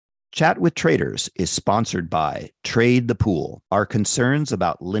Chat with Traders is sponsored by Trade the Pool. Are concerns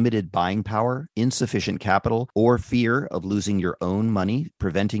about limited buying power, insufficient capital, or fear of losing your own money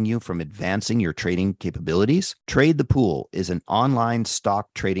preventing you from advancing your trading capabilities? Trade the Pool is an online stock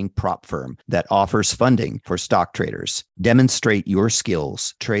trading prop firm that offers funding for stock traders. Demonstrate your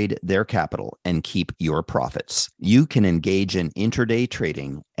skills, trade their capital, and keep your profits. You can engage in intraday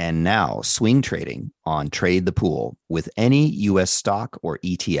trading and now swing trading on Trade the Pool with any U.S. stock or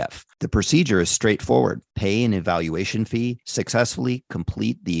ETF. The procedure is straightforward. Pay an evaluation fee, successfully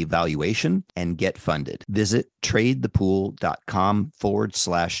complete the evaluation, and get funded. Visit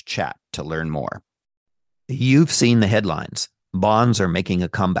tradethepool.com/chat to learn more. You've seen the headlines. Bonds are making a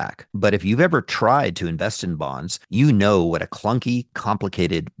comeback. But if you've ever tried to invest in bonds, you know what a clunky,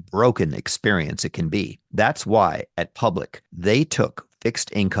 complicated, broken experience it can be. That's why at Public, they took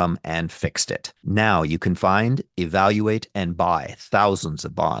fixed income and fixed it. Now you can find, evaluate, and buy thousands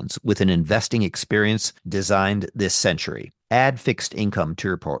of bonds with an investing experience designed this century. Add fixed income to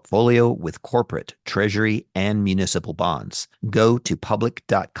your portfolio with corporate, treasury, and municipal bonds. Go to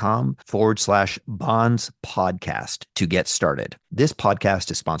public.com/bonds podcast to get started. This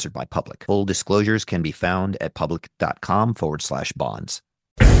podcast is sponsored by Public. Full disclosures can be found at public.com/bonds.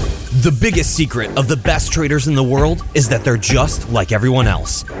 The biggest secret of the best traders in the world is that they're just like everyone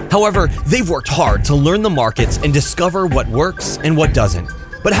else. However, they've worked hard to learn the markets and discover what works and what doesn't.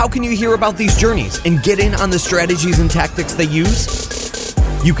 But how can you hear about these journeys and get in on the strategies and tactics they use?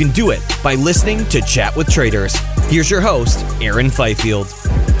 You can do it by listening to Chat with Traders. Here's your host, Aaron Fifield.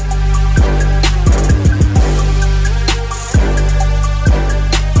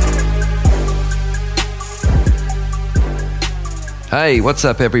 Hey, what's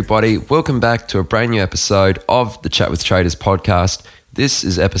up everybody? Welcome back to a brand new episode of the Chat with Traders podcast. This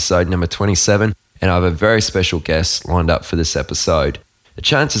is episode number 27 and I have a very special guest lined up for this episode. The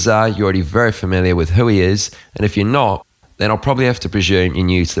chances are you're already very familiar with who he is, and if you're not, then I'll probably have to presume you're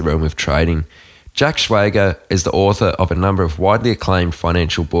new to the realm of trading. Jack Schwager is the author of a number of widely acclaimed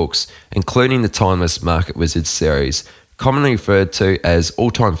financial books, including the timeless Market Wizards series, commonly referred to as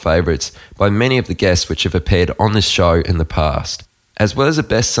all-time favourites by many of the guests which have appeared on this show in the past. As well as a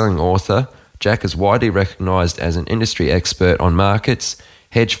best-selling author, Jack is widely recognised as an industry expert on markets,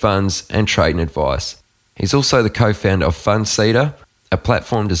 hedge funds, and trading advice. He's also the co-founder of FundSeeder, a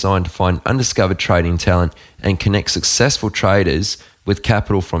platform designed to find undiscovered trading talent and connect successful traders with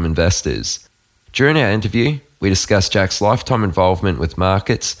capital from investors. During our interview, we discussed Jack's lifetime involvement with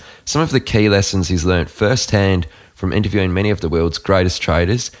markets, some of the key lessons he's learned firsthand from interviewing many of the world's greatest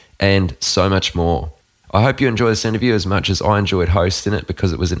traders, and so much more. I hope you enjoy this interview as much as I enjoyed hosting it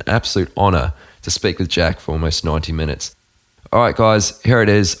because it was an absolute honour to speak with Jack for almost 90 minutes. Alright guys, here it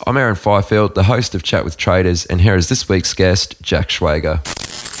is. I'm Aaron Fifield, the host of Chat with Traders, and here is this week's guest, Jack Schwager.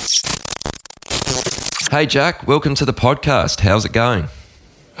 Hey Jack, welcome to the podcast. How's it going?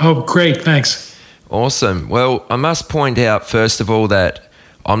 Oh, great, thanks. Awesome. Well, I must point out first of all that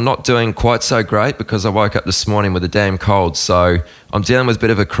I'm not doing quite so great because I woke up this morning with a damn cold, so I'm dealing with a bit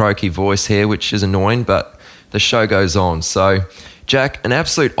of a croaky voice here, which is annoying, but the show goes on. So, Jack, an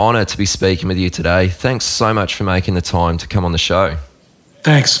absolute honour to be speaking with you today. Thanks so much for making the time to come on the show.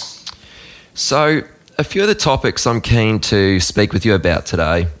 Thanks. So, a few of the topics I'm keen to speak with you about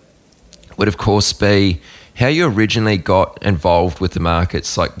today would, of course, be how you originally got involved with the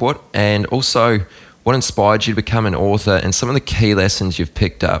markets, and also what inspired you to become an author, and some of the key lessons you've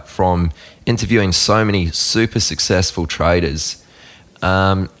picked up from interviewing so many super successful traders.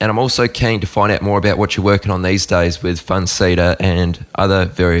 And I'm also keen to find out more about what you're working on these days with FundSeeder and other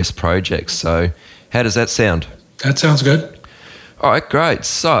various projects. So how does that sound? That sounds good. All right, great.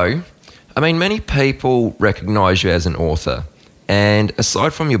 So, many people recognize you as an author, and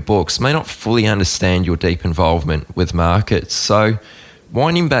aside from your books, may not fully understand your deep involvement with markets. So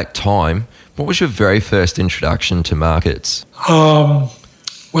winding back time, what was your very first introduction to markets? Well,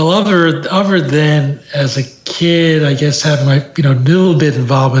 other than as a kid, I guess having my little bit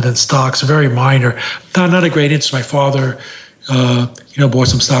involvement in stocks, very minor, not a great interest. My father, bought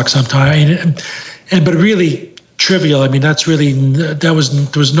some stocks sometime, but really trivial. There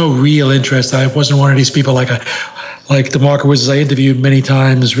was no real interest. I wasn't one of these people like the market wizards I interviewed many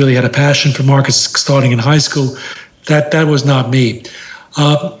times. Really had a passion for markets starting in high school. That was not me.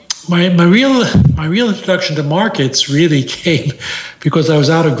 My real introduction to markets really came because I was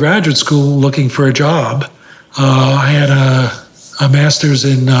out of graduate school looking for a job. I had a master's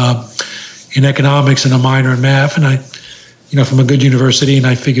in economics and a minor in math, and I, from a good university, and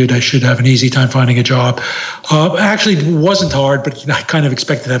I figured I should have an easy time finding a job. Actually, it wasn't hard, but I kind of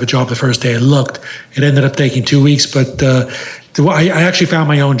expected to have a job the first day I looked. It ended up taking 2 weeks, but I actually found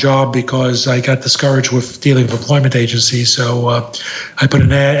my own job because I got discouraged with dealing with employment agencies. So I put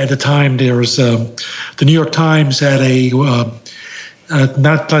an ad. At the time, there was the New York Times had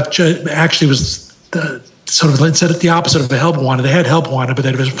actually was sort of said the opposite of a help wanted. They had help wanted, but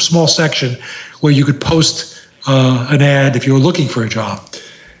there was a small section where you could post an ad if you were looking for a job.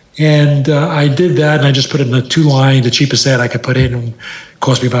 And I did that, and I just put in the 2-line, the cheapest ad I could put in. It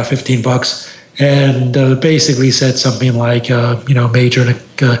cost me about $15. And basically said something like, major in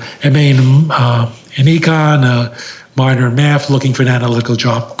MA in econ, minor in math, looking for an analytical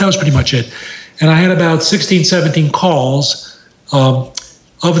job. That was pretty much it. And I had about 16, 17 calls.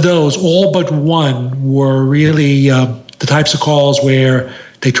 Of those, all but one were really the types of calls where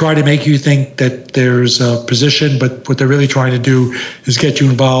they try to make you think that there's a position, but what they're really trying to do is get you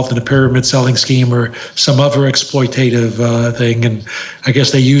involved in a pyramid selling scheme or some other exploitative thing. And I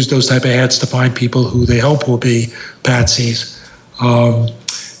guess they use those type of ads to find people who they hope will be patsies. But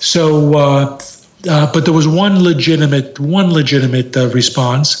there was one legitimate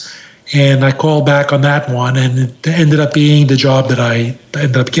response, and I called back on that one, and it ended up being the job that I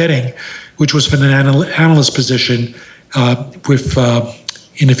ended up getting, which was for an analyst position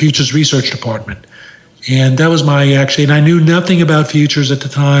in the futures research department. And that was and I knew nothing about futures at the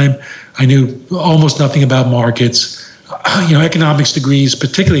time. I knew almost nothing about markets. Economics degrees,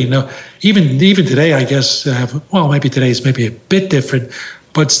 particularly, even today, I guess, maybe today's maybe a bit different,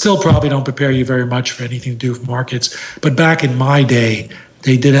 but still probably don't prepare you very much for anything to do with markets. But back in my day,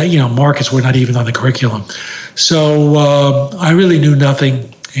 they did, markets were not even on the curriculum. So I really knew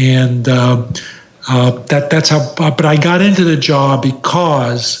nothing. And that's how, but I got into the job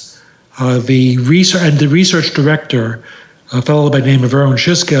because the research director, a fellow by the name of Erwin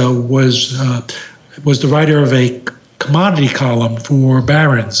Shiska, was the writer of a commodity column for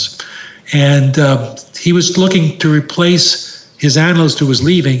Barron's. And he was looking to replace his analyst who was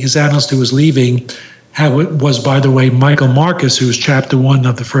leaving. His analyst who was leaving was, by the way, Michael Marcus, who was chapter 1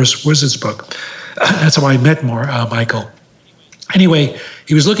 of the first Wizards book. That's how I met Michael. Anyway,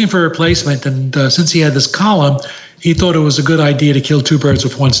 he was looking for a replacement, and since he had this column, he thought it was a good idea to kill two birds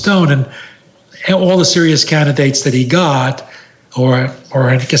with one stone. And all the serious candidates that he got, or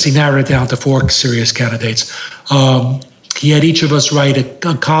I guess he narrowed it down to 4 serious candidates. He had each of us write a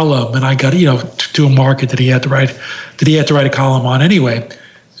column, and I got to a market that he had to write a column on anyway,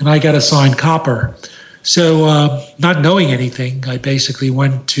 and I got assigned copper. So not knowing anything, I basically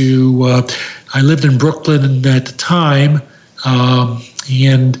went to. I lived in Brooklyn at the time.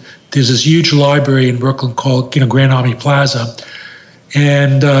 And there's this huge library in Brooklyn called, Grand Army Plaza.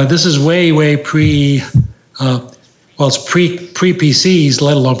 And this is way pre, it's pre-PCs,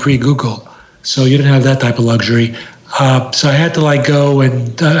 let alone pre-Google. So you didn't have that type of luxury. So I had to go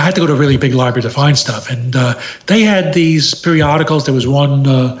and I had to go to a really big library to find stuff. And they had these periodicals. There was one,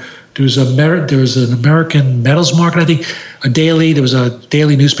 there was an American metals market, I think, there was a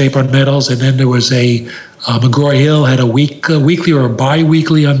daily newspaper on metals. And then there was a McGraw-Hill had a weekly or a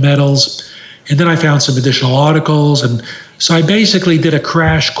bi-weekly on metals. And then I found some additional articles. And so I basically did a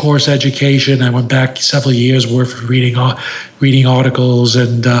crash course education. I went back several years worth of reading articles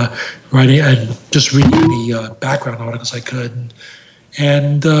and writing and just reading the background articles I could.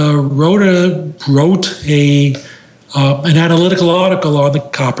 And wrote an analytical article on the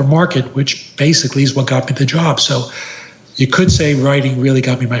copper market, which basically is what got me the job. So you could say writing really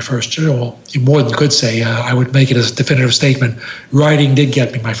got me my first job. Well, more than could say. I would make it a definitive statement. Writing did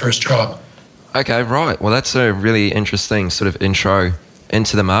get me my first job. Okay, right. Well, that's a really interesting sort of intro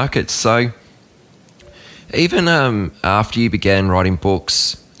into the market. So even after you began writing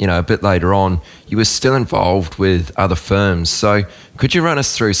books, a bit later on, you were still involved with other firms. So could you run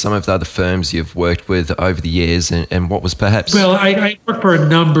us through some of the other firms you've worked with over the years and what was perhaps... Well, I worked for a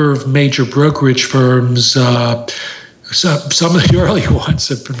number of major brokerage firms. Some of the early ones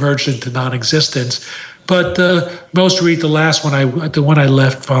have merged into non-existence, but the last one, the one I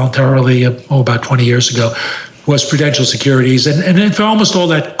left voluntarily about 20 years ago, was Prudential Securities, and for almost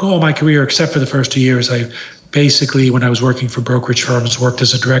all my career, except for the first 2 years, I basically, when I was working for brokerage firms, worked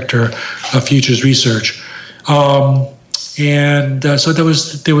as a director of futures research, so there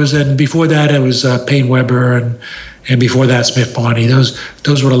was, and before that it was Payne Weber and before that, Smith Barney. Those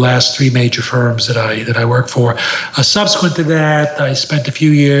were the last 3 major firms that I worked for. Subsequent to that, I spent a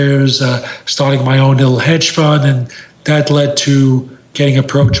few years starting my own little hedge fund, and that led to getting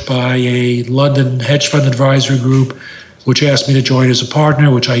approached by a London hedge fund advisory group, which asked me to join as a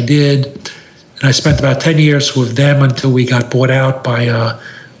partner, which I did. And I spent about 10 years with them until we got bought out by a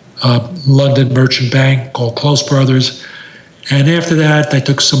London merchant bank called Close Brothers. And after that, I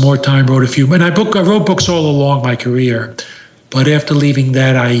took some more time, wrote a few, and I wrote books all along my career. But after leaving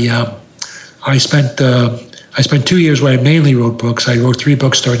that, I spent 2 years where I mainly wrote books. I wrote 3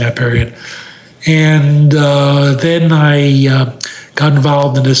 books during that period. And then I got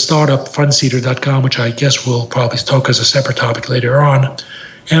involved in this startup, Fundseeder.com, which I guess we'll probably talk as a separate topic later on.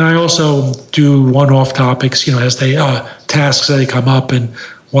 And I also do one-off topics, as they tasks as they come up. And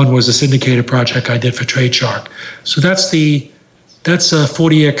one was a syndicated project I did for TradeShark. So that's a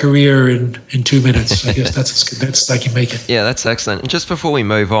 40-year career in 2 minutes. I guess that's as best I can make it. Yeah, that's excellent. And just before we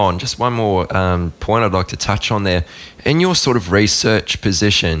move on, just one more point I'd like to touch on there. In your sort of research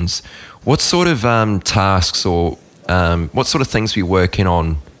positions, what sort of tasks or what sort of things are you working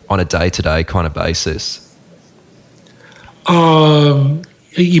on a day-to-day kind of basis?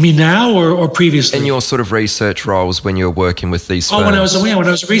 You mean now or previously? In your sort of research roles when you're working with these firms? When I was a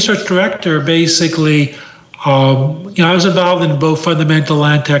research director, basically, I was involved in both fundamental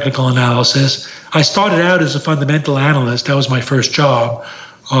and technical analysis. I started out as a fundamental analyst. That was my first job.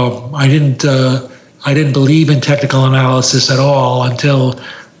 I didn't believe in technical analysis at all until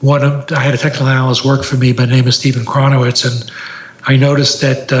I had a technical analyst work for me by the name of Stephen Kronowitz, and I noticed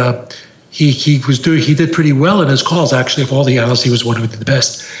that he did pretty well in his calls. Actually, of all the analysts, he was one who did the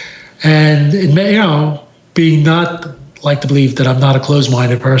best. And being not like to believe that I'm not a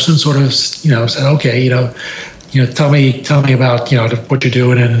closed-minded person, sort of said, okay, tell me about what you're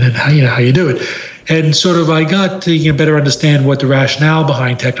doing and how you do it. And sort of I got to better understand what the rationale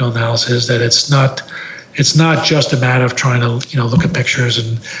behind technical analysis is, that it's not just a matter of trying to look at pictures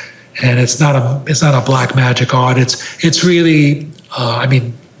and it's not a black magic art. It's really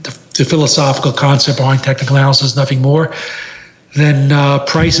the philosophical concept behind technical analysis, nothing more than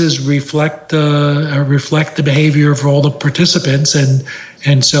prices reflect the behavior of all the participants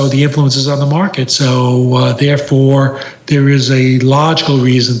and so the influences on the market. So therefore, there is a logical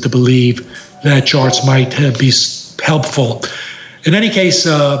reason to believe that charts might be helpful. In any case,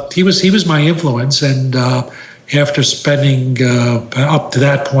 he was my influence, and after spending up to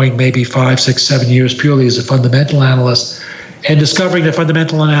that point maybe 5, 6, 7 years purely as a fundamental analyst, and discovering that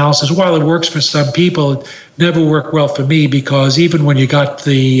fundamental analysis, while it works for some people, it never worked well for me, because even when you got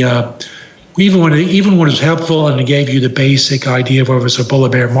even when it was helpful and it gave you the basic idea of whether it's a bull or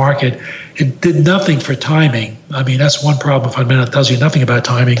bear market, it did nothing for timing. I mean, that's one problem. Fundamental tells you nothing about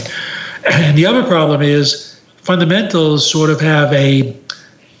timing. And the other problem is fundamentals sort of have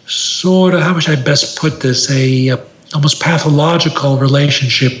how should I best put this, almost pathological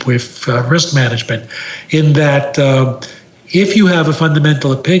relationship with risk management, in that if you have a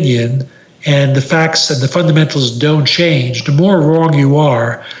fundamental opinion and the facts and the fundamentals don't change, the more wrong you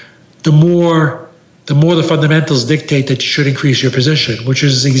are, the more the fundamentals dictate that you should increase your position, which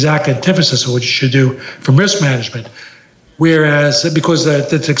is the exact antithesis of what you should do from risk management. Whereas, because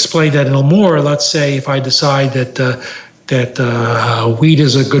to explain that a little more, let's say if I decide that wheat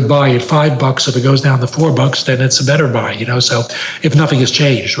is a good buy at $5, if it goes down to $4, then it's a better buy. So if nothing has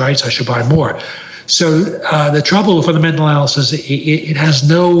changed, right? So I should buy more. So the trouble with fundamental analysis, it has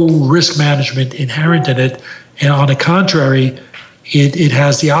no risk management inherent in it, and on the contrary, it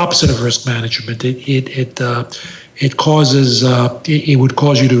has the opposite of risk management. It would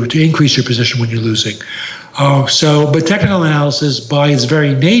cause you to increase your position when you're losing. But technical analysis, by its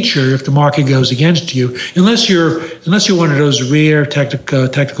very nature, if the market goes against you, unless you're one of those rare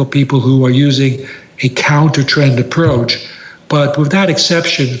technical people who are using a counter trend approach. But with that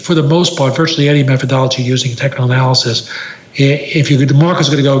exception, for the most part, virtually any methodology using technical analysis, if the market's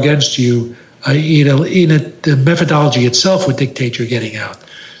going to go against you, the methodology itself would dictate you're getting out.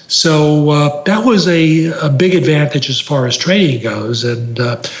 So that was a big advantage as far as trading goes. And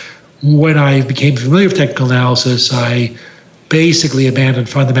when I became familiar with technical analysis, I basically abandoned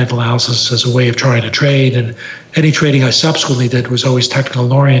fundamental analysis as a way of trying to trade, and any trading I subsequently did was always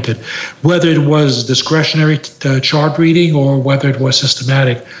technical oriented, whether it was discretionary chart reading or whether it was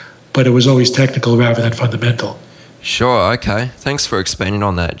systematic, but it was always technical rather than fundamental. Sure, okay. Thanks for expanding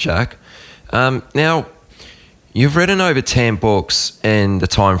on that, Jack. Now, you've written over 10 books in the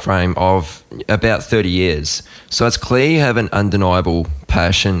time frame of about 30 years, so it's clear you have an undeniable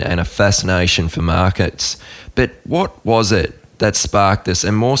passion and a fascination for markets. But what was it that sparked this,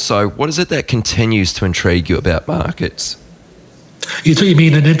 and more so, what is it that continues to intrigue you about markets? You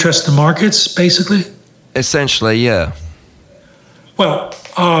mean an interest in markets, basically? Essentially, yeah. Well,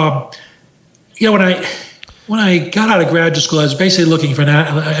 when I got out of graduate school, I was basically looking for an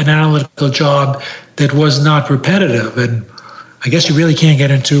analytical job that was not repetitive, and I guess you really can't get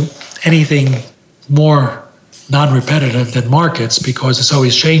into anything more non-repetitive than markets because it's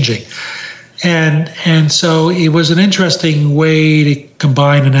always changing. And so it was an interesting way to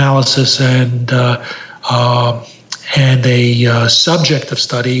combine analysis and and a subject of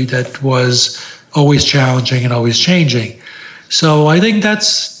study that was always challenging and always changing. So I think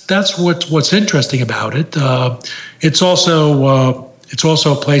that's what's interesting about it. It's also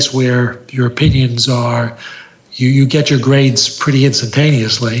a place where your opinions are, you get your grades pretty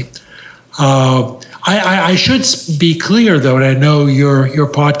instantaneously. I should be clear, though, and I know your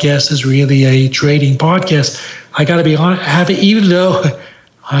podcast is really a trading podcast. I got to be honest, even though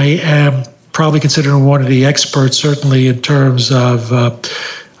I am probably considered one of the experts, certainly in terms of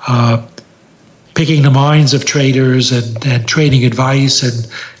picking the minds of traders and trading advice,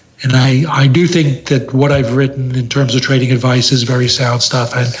 and I do think that what I've written in terms of trading advice is very sound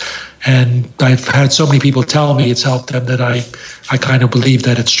stuff, and I've had so many people tell me it's helped them that I kind of believe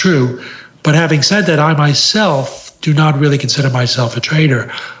that it's true. But having said that, I myself do not really consider myself a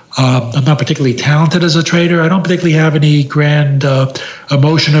trader. I'm not particularly talented as a trader. I don't particularly have any grand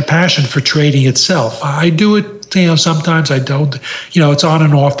emotion or passion for trading itself. I do it, sometimes I don't. It's on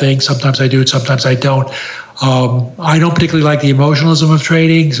and off thing. Sometimes I do it, sometimes I don't. I don't particularly like the emotionalism of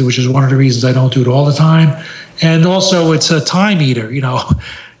trading, which is one of the reasons I don't do it all the time. And also, it's a time eater.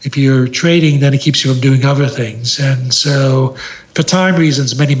 If you're trading, then it keeps you from doing other things. And so, for time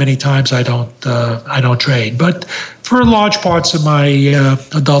reasons, many times I don't trade. But for large parts of my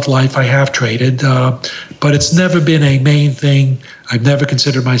adult life, I have traded. But it's never been a main thing. I've never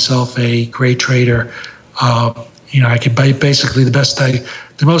considered myself a great trader. I can basically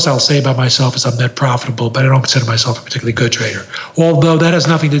the most I'll say about myself is I'm net profitable, but I don't consider myself a particularly good trader. Although that has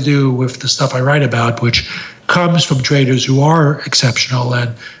nothing to do with the stuff I write about, which comes from traders who are exceptional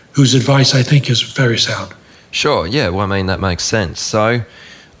and whose advice I think is very sound. Sure, yeah, well, that makes sense. So,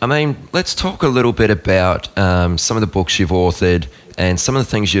 let's talk a little bit about some of the books you've authored and some of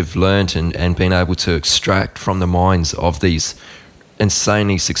the things you've learned and been able to extract from the minds of these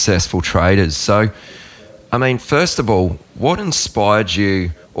insanely successful traders. So, first of all, what inspired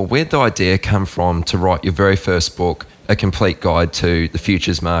you, or where'd the idea come from to write your very first book, A Complete Guide to the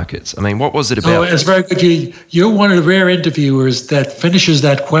Futures Markets? What was it about? Oh, it's very good. You're one of the rare interviewers that finishes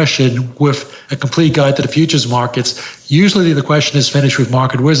that question with a complete guide to the futures markets. Usually the question is finished with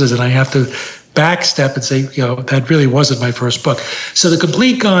Market Wizards, and I have to backstep and say, that really wasn't my first book. So the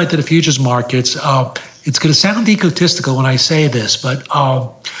complete guide to the futures markets, it's going to sound egotistical when I say this, but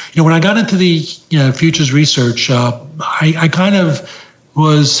when I got into the futures research, I kind of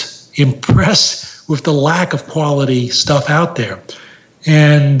was impressed with the lack of quality stuff out there.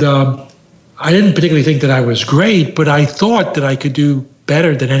 And I didn't particularly think that I was great, but I thought that I could do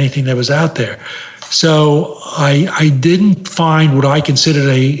better than anything that was out there. So I didn't find what I considered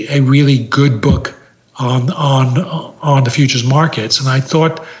a really good book on the futures markets, and I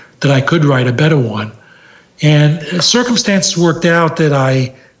thought that I could write a better one. And circumstances worked out that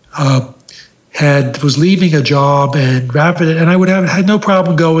I was leaving a job, and I would have had no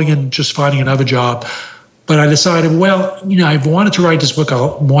problem going and just finding another job. But I decided, I wanted to write this book.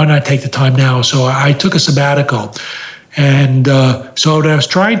 Why not take the time now? So I took a sabbatical. And so what I was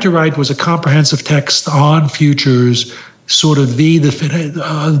trying to write was a comprehensive text on futures, sort of the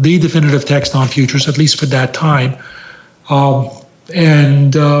definitive text on futures, at least for that time.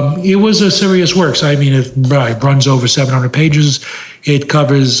 And it was a serious work. So, it runs over 700 pages. It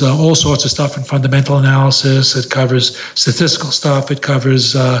covers all sorts of stuff in fundamental analysis. It covers statistical stuff. It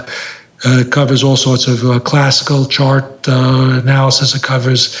covers all sorts of classical chart analysis. It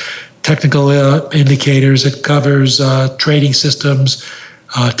covers technical indicators. It covers trading systems,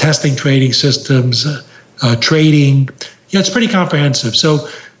 testing trading systems, trading. It's pretty comprehensive.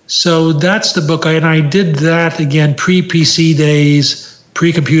 So that's the book. And I did that, again, pre-PC days,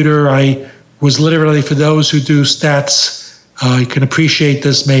 pre-computer. I was literally, for those who do stats, you can appreciate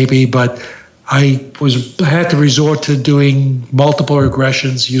this maybe, but I had to resort to doing multiple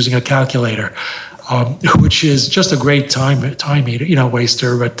regressions using a calculator, which is just a great time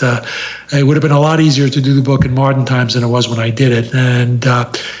waster. But it would have been a lot easier to do the book in modern times than it was when I did it. And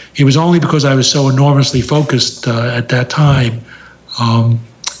it was only because I was so enormously focused at that time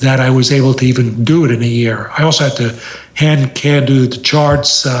that I was able to even do it in a year. I also had to hand do the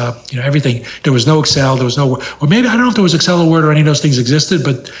charts, everything. There was no Excel. There was no, or maybe I don't know if there was Excel or Word or any of those things existed,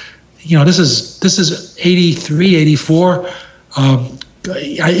 but this is 83, 84.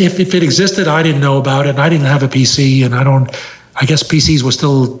 If it existed, I didn't know about it, and I didn't have a PC, and I guess PCs were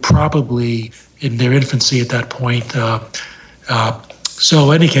still probably in their infancy at that point.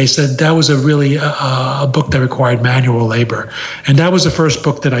 So in any case, that was a book that required manual labor. And that was the first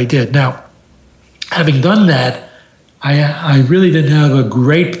book that I did. Now, having done that, I really didn't have a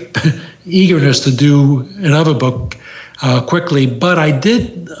great eagerness to do another book quickly, but I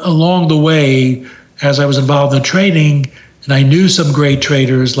did along the way, as I was involved in trading, and I knew some great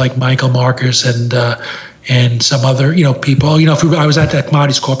traders like Michael Marcus and some other, people. I was at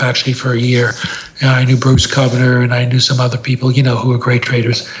Commodities Corp actually for a year. And I knew Bruce Kovner, and I knew some other people, who were great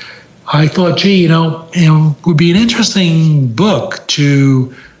traders. I thought, gee, it would be an interesting book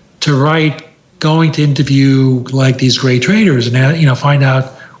to write, going to interview like these great traders and, find out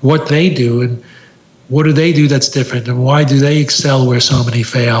what they do and what do they do that's different and why do they excel where so many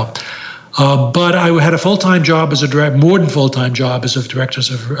fail. But I had a full-time job as a director, more than full-time job as a director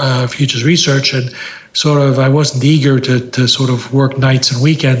of futures research, and I wasn't eager to sort of work nights and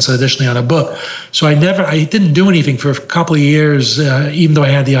weekends additionally on a book. So I didn't do anything for a couple of years, even though I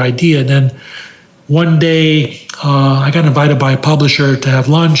had the idea. And then one day I got invited by a publisher to have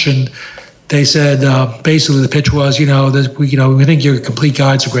lunch, and they said basically the pitch was, we think your Complete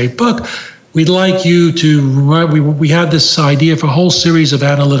Guide's a great book. We'd like you to, we have this idea for a whole series of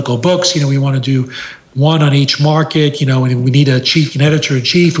analytical books. We want to do one on each market, and we need an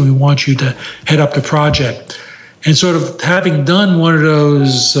editor-in-chief, and we want you to head up the project. And sort of having done one of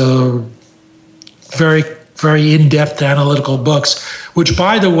those very, very in-depth analytical books, which,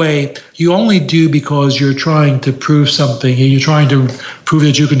 by the way, you only do because you're trying to prove something. You're trying to prove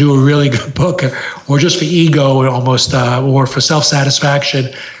that you can do a really good book, or just for ego almost, or for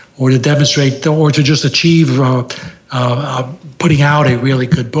self-satisfaction, or to demonstrate, or to just achieve putting out a really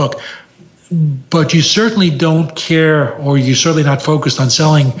good book. But you certainly don't care, or you're certainly not focused on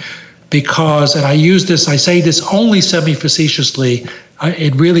selling because, and I say this only semi-facetiously,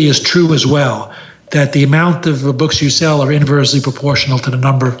 it really is true as well, that the amount of books you sell are inversely proportional to the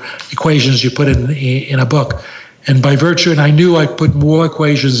number of equations you put in a book. And by virtue, and I knew I'd put more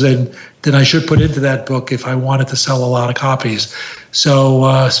equations than I should put into that book if I wanted to sell a lot of copies. So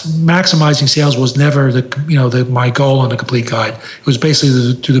maximizing sales was never my goal in the Complete Guide. It was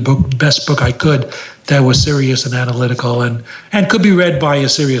basically to do the best book I could that was serious and analytical and could be read by a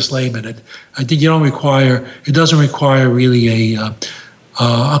serious layman. I think it doesn't require really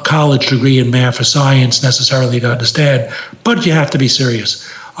a college degree in math or science necessarily to understand, but you have to be serious.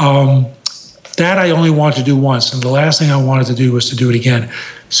 That I only wanted to do once, and the last thing I wanted to do was to do it again.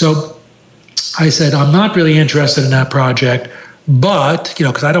 So I said, I'm not really interested in that project, but,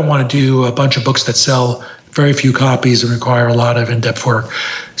 because I don't want to do a bunch of books that sell very few copies and require a lot of in-depth work.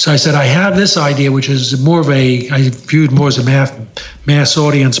 So I said, I have this idea, which is I viewed more as a mass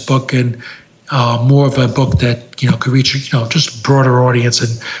audience book and more of a book that, could reach, just a broader audience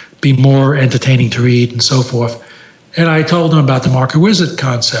and be more entertaining to read and so forth. And I told them about the Market Wizard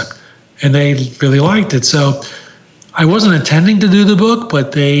concept, and they really liked it. So I wasn't intending to do the book,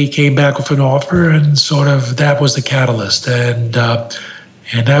 but they came back with an offer, and sort of that was the catalyst. And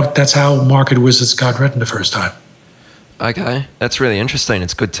that's how Market Wizards got written the first time. Okay, that's really interesting.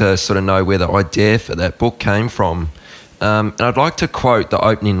 It's good to sort of know where the idea for that book came from. And I'd like to quote the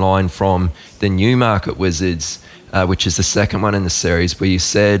opening line from the new Market Wizards, which is the second one in the series, where you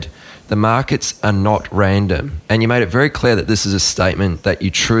said, "The markets are not random." And you made it very clear that this is a statement that you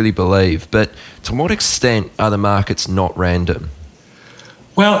truly believe. But to what extent are the markets not random?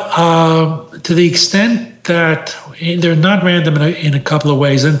 Well, to the extent that they're not random in a couple of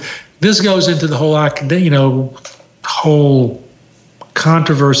ways. And this goes into the whole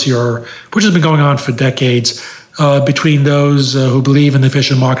controversy, which has been going on for decades, between those who believe in the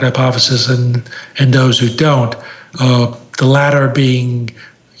efficient market hypothesis and those who don't. The latter being,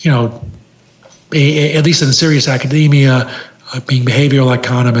 at least in serious academia, being behavioral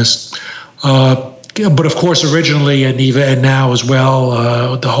economists. But of course, originally and now as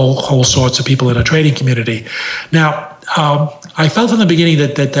well, the whole sorts of people in a trading community. Now, I felt from the beginning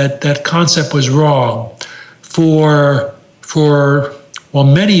that concept was wrong for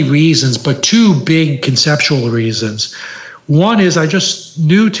many reasons, but two big conceptual reasons. One is I just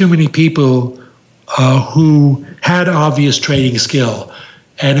knew too many people who had obvious trading skill.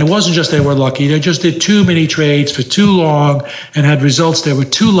 And it wasn't just they were lucky, they just did too many trades for too long and had results that were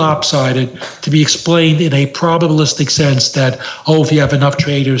too lopsided to be explained in a probabilistic sense that, if you have enough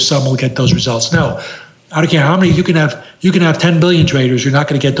traders, some will get those results. No, I don't care how many, you can have 10 billion traders, you're not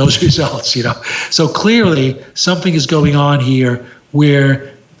going to get those results, So clearly something is going on here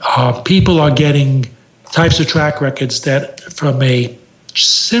where people are getting types of track records that from a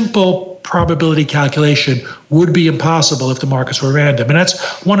simple probability calculation would be impossible if the markets were random. And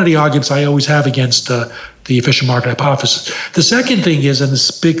that's one of the arguments I always have against the efficient market hypothesis. The second thing is, and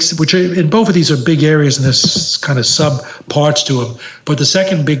this big, in both of these are big areas and there's kind of sub parts to them, but the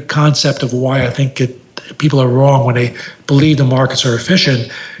second big concept of why I think people are wrong when they believe the markets are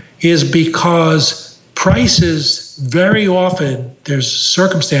efficient is because prices, very often there's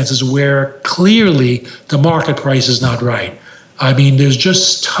circumstances where clearly the market price is not right. I mean, there's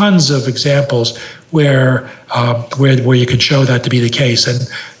just tons of examples where you can show that to be the case, and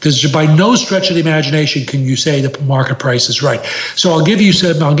there's by no stretch of the imagination can you say the market price is right. So I'll give you.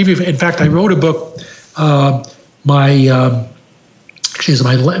 In fact, I wrote a book. My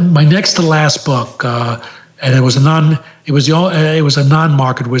next to last book, and it was a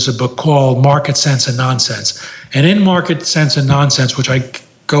non-market. Was a book called Market Sense and Nonsense, and in Market Sense and Nonsense, which I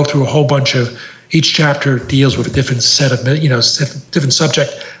go through a whole bunch of. Each chapter deals with a different set of, different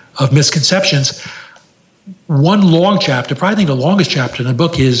subject of misconceptions. One long chapter, probably I think the longest chapter in the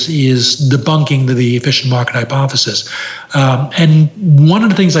book is debunking the efficient market hypothesis. And one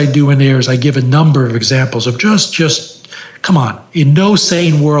of the things I do in there is I give a number of examples of just come on, in no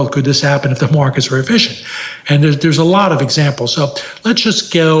sane world could this happen if the markets were efficient. And there's a lot of examples. So let's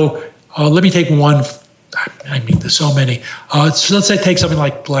just go, let me take one. I mean, there's so many. So let's say take something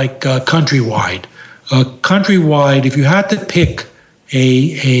like Countrywide. Countrywide, if you had to pick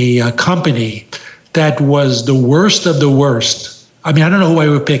a company that was the worst of the worst, I mean, I don't know who I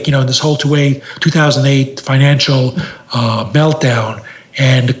would pick, in this whole 2008 financial meltdown,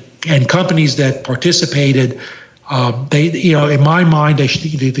 and companies that participated, in my mind, they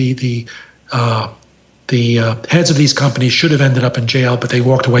should, the heads of these companies should have ended up in jail, but they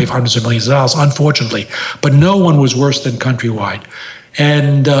walked away with hundreds of millions of dollars, unfortunately. But no one was worse than Countrywide.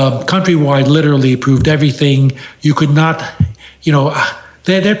 And Countrywide literally proved everything. You could not,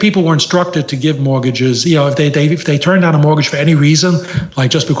 their people were instructed to give mortgages. If they turned down a mortgage for any reason, like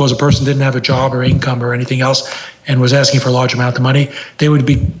just because a person didn't have a job or income or anything else and was asking for a large amount of money, they would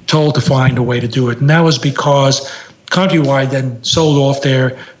be told to find a way to do it. And that was because Countrywide then sold off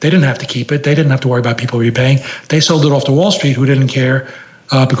they didn't have to keep it. They didn't have to worry about people repaying. They sold it off to Wall Street, who didn't care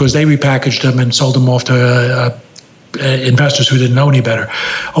because they repackaged them and sold them off to investors who didn't know any better.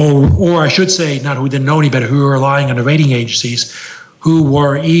 Or I should say, not who didn't know any better, who were relying on the rating agencies, who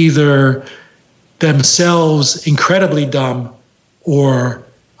were either themselves incredibly dumb or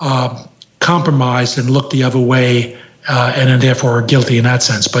compromised and looked the other way and then therefore are guilty in that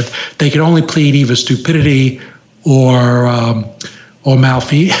sense. But they could only plead either stupidity or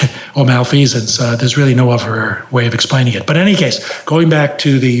malfeasance. There's really no other way of explaining it. But in any case, going back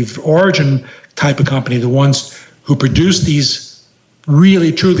to the origin type of company, the ones who produced these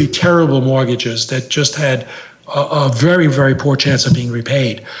really, truly terrible mortgages that just had a very, very poor chance of being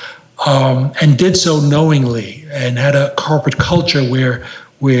repaid, and did so knowingly and had a corporate culture where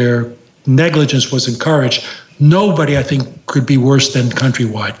negligence was encouraged, nobody, I think, could be worse than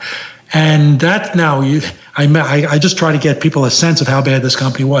Countrywide. And that now, I just try to get people a sense of how bad this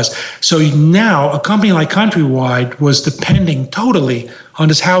company was. So now a company like Countrywide was depending totally on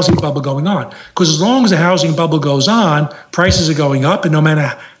this housing bubble going on. Because as long as the housing bubble goes on, prices are going up, and no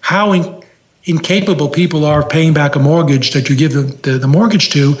matter how incapable people are of paying back a mortgage that you give the mortgage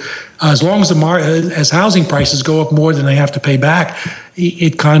to, as long as housing prices go up more than they have to pay back,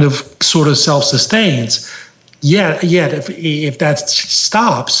 it kind of sort of self-sustains. Yet if that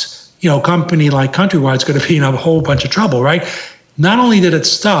stops, a company like Countrywide is going to be in a whole bunch of trouble, right? Not only did it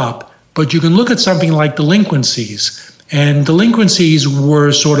stop, but you can look at something like delinquencies. And delinquencies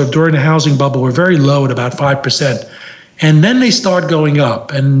were sort of, during the housing bubble, were very low at about 5%. And then they start going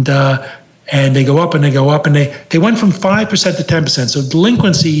up, and they go up and they go up, and they went from 5% to 10%. So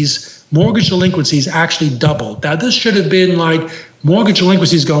mortgage delinquencies actually doubled. Now, this should have been like, mortgage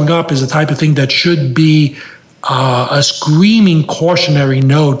delinquencies going up is the type of thing that should be a screaming cautionary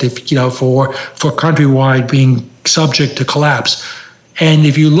note for Countrywide being subject to collapse. And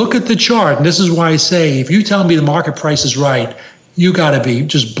if you look at the chart, and this is why I say, if you tell me the market price is right, you got to be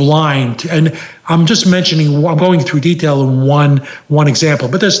just blind. And I'm just mentioning, I'm going through detail in one example,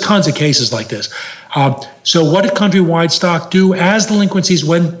 but there's tons of cases like this. So what did Countrywide stock do? As delinquencies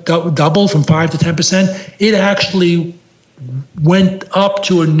went double from 5 to 10%, it actually went up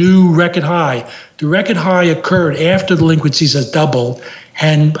to a new record high. The record high occurred after delinquencies had doubled,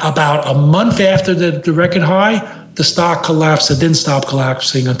 and about a month after the record high, the stock collapsed. It didn't stop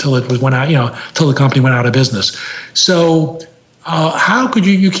collapsing until it went out, until the company went out of business. So how could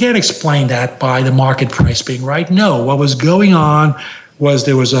you can't explain that by the market price being right? No, what was going on was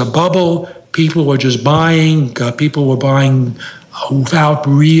there was a bubble. People were just buying. People were buying without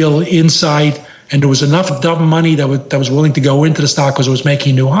real insight. And there was enough dumb money that was willing to go into the stock because it was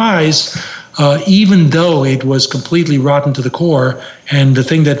making new highs, even though it was completely rotten to the core. And the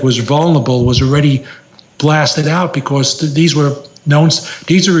thing that was vulnerable was already blasted out because these are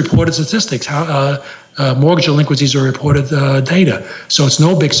reported statistics. Mortgage delinquencies are reported data. So it's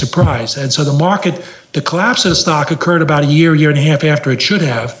no big surprise. And so the market The collapse of the stock occurred about a year and a half after it should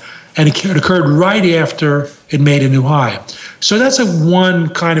have, and it occurred right after it made a new high. So that's one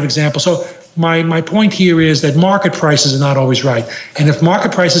kind of example. So my point here is that market prices are not always right. And if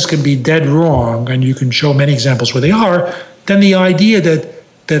market prices can be dead wrong, and you can show many examples where they are, then the idea that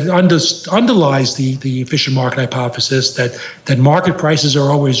underlies the efficient market hypothesis, that market prices are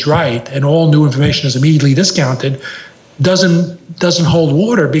always right and all new information is immediately discounted, doesn't hold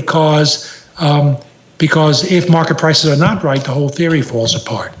water, because if market prices are not right, the whole theory falls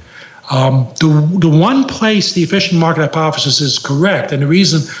apart. The one place the efficient market hypothesis is correct, and the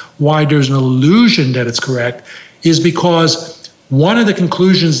reason why there's an illusion that it's correct, is because one of the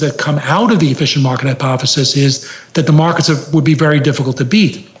conclusions that come out of the efficient market hypothesis is that the markets would be very difficult to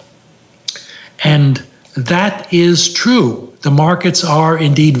beat. And that is true. The markets are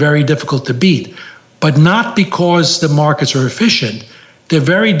indeed very difficult to beat, but not because the markets are efficient. They're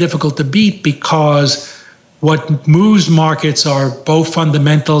very difficult to beat because what moves markets are both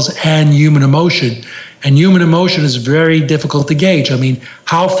fundamentals and human emotion. And human emotion is very difficult to gauge. I mean,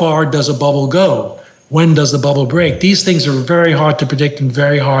 how far does a bubble go? When does the bubble break? These things are very hard to predict and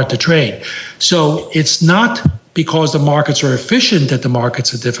very hard to trade. So it's not because the markets are efficient that the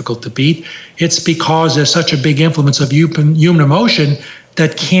markets are difficult to beat. It's because there's such a big influence of human emotion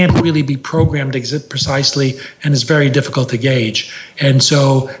that can't really be programmed precisely and is very difficult to gauge. And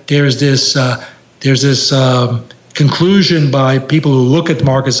so there's this conclusion by people who look at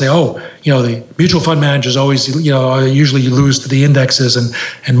markets, say, the mutual fund managers always, usually lose to the indexes,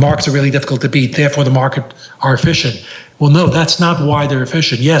 and markets are really difficult to beat. Therefore, the market are efficient. Well, no, that's not why they're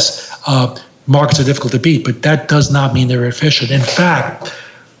efficient. Yes, markets are difficult to beat, but that does not mean they're efficient. In fact,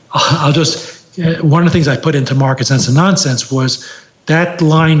 one of the things I put into Market Sense and Nonsense was that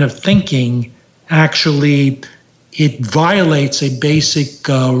line of thinking actually, it violates a basic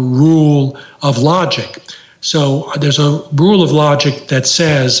rule of logic. So there's a rule of logic that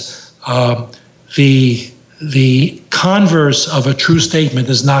says the converse of a true statement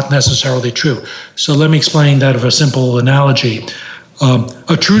is not necessarily true. So let me explain that with a simple analogy.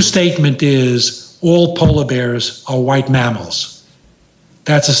 A true statement is all polar bears are white mammals.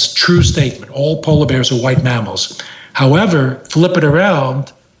 That's a true statement. All polar bears are white mammals. However, flip it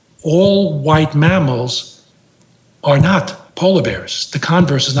around, all white mammals are not polar bears. The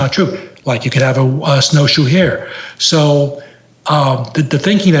converse is not true. Like you could have a snowshoe hare. So the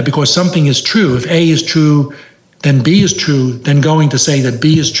thinking that because something is true, if A is true, then B is true, then going to say that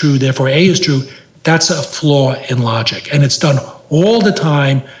B is true, therefore A is true, that's a flaw in logic. And it's done all the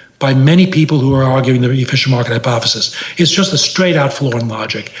time by many people who are arguing the efficient market hypothesis. It's just a straight out flaw in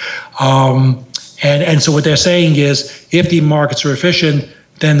logic. And so what they're saying is, if the markets are efficient,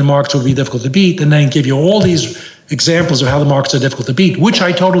 then the markets will be difficult to beat, and then give you all these examples of how the markets are difficult to beat, which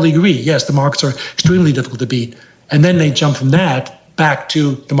I totally agree. Yes, the markets are extremely difficult to beat. And then they jump from that back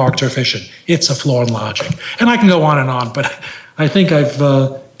to the markets are efficient. It's a flaw in logic. And I can go on, but I think I've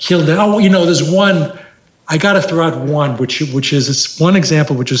killed it. There's one, I got to throw out one, which is one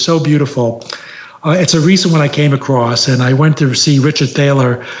example which is so beautiful. It's a recent one I came across, and I went to see Richard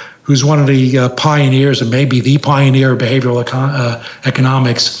Thaler, who's one of the pioneers, and maybe the pioneer of behavioral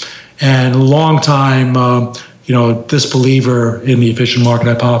economics, and a long time disbeliever in the efficient market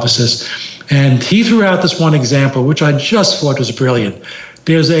hypothesis. And he threw out this one example, which I just thought was brilliant.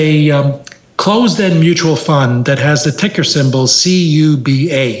 There's a closed-end mutual fund that has the ticker symbol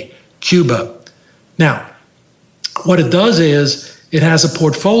CUBA, Cuba. Now, what it does is it has a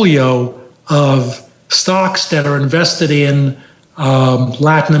portfolio of stocks that are invested in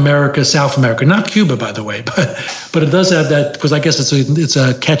Latin America, South America, not Cuba, by the way, but it does have that, because I guess it's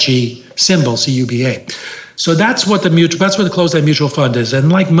a catchy symbol, CUBA. So that's what the closed-end mutual fund is. And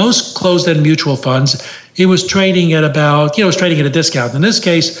like most closed-end mutual funds, it was trading at about, it was trading at a discount. In this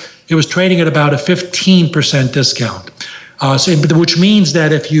case, it was trading at about a 15% discount. Which means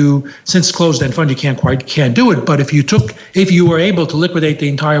that since closed-end fund, you can't do it. But if you were able to liquidate the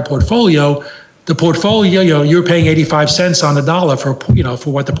entire portfolio, you're paying 85 cents on the dollar for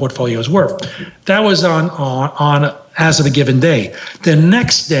what the portfolio is worth. That was on as of a given day. The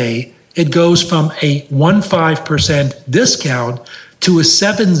next day, it goes from a 15% discount to a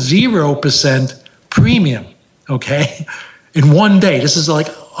 70% premium. Okay, in one day. This is like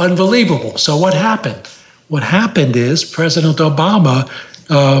unbelievable. So what happened? What happened is President Obama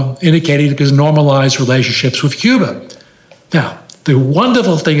indicated his normalized relationships with Cuba. Now, the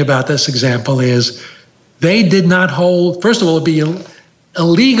wonderful thing about this example is they did not hold, first of all, it'd be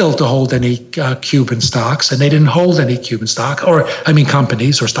illegal to hold any Cuban stocks, and they didn't hold any Cuban stock,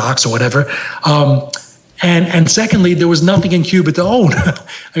 companies or stocks or whatever. And secondly, there was nothing in Cuba to own. I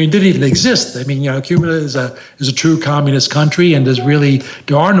mean, it didn't even exist. I mean, Cuba is a true communist country, and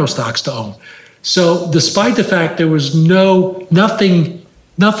there are no stocks to own. So despite the fact there was nothing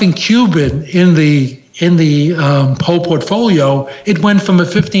Cuban in the whole portfolio, it went from a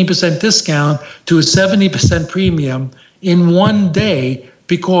 15% discount to a 70% premium in one day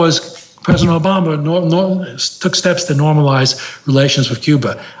because President Obama took steps to normalize relations with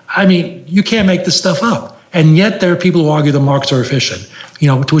Cuba. I mean, you can't make this stuff up. And yet there are people who argue the markets are efficient,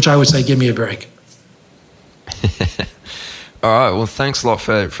 to which I would say, give me a break. All right. Well, thanks a lot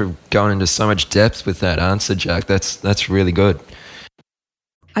for going into so much depth with that answer, Jack. That's really good.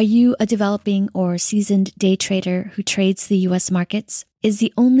 Are you a developing or seasoned day trader who trades the U.S. markets? Is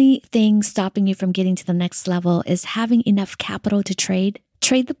the only thing stopping you from getting to the next level is having enough capital to trade?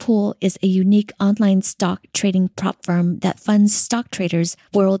 Trade the Pool is a unique online stock trading prop firm that funds stock traders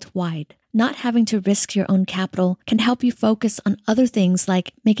worldwide. Not having to risk your own capital can help you focus on other things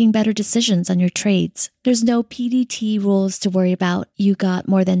like making better decisions on your trades. There's no PDT rules to worry about. You got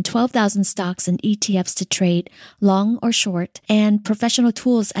more than 12,000 stocks and ETFs to trade, long or short, and professional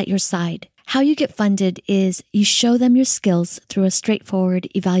tools at your side. How you get funded is you show them your skills through a straightforward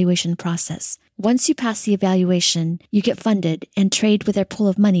evaluation process. Once you pass the evaluation, you get funded and trade with their pool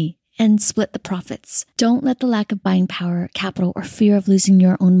of money and split the profits. Don't let the lack of buying power, capital, or fear of losing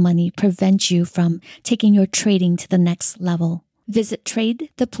your own money prevent you from taking your trading to the next level. Visit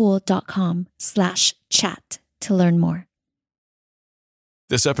tradethepool.com/chat to learn more.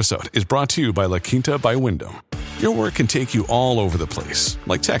 This episode is brought to you by La Quinta by Wyndham. Your work can take you all over the place,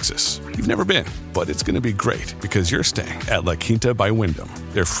 like Texas. You've never been, but it's going to be great because you're staying at La Quinta by Wyndham.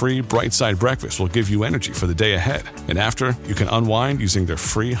 Their free Bright Side breakfast will give you energy for the day ahead. And after, you can unwind using their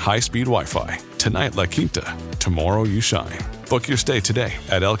free high-speed Wi-Fi. Tonight, La Quinta. Tomorrow, you shine. Book your stay today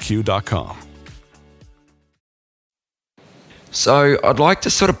at lq.com. So I'd like to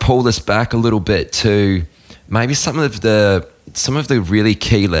sort of pull this back a little bit to maybe some of the really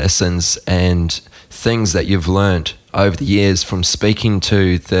key lessons and things that you've learned over the years from speaking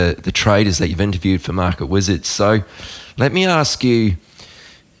to the traders that you've interviewed for Market Wizards. So let me ask you,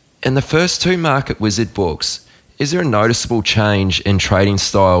 in the first two Market Wizard books, is there a noticeable change in trading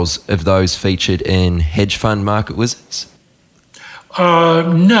styles of those featured in hedge fund Market Wizards?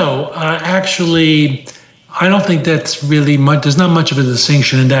 No, actually, I don't think that's really much. There's not much of a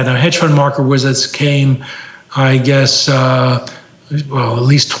distinction in that. Now, hedge fund Market Wizards came, I guess, at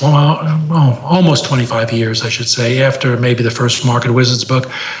least almost 25 years, I should say, after maybe the first Market Wizards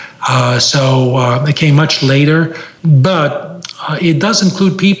book. So it came much later, but it does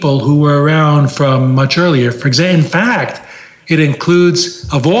include people who were around from much earlier. For example, in fact, it includes,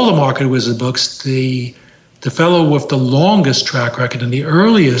 of all the Market Wizard books, the fellow with the longest track record and the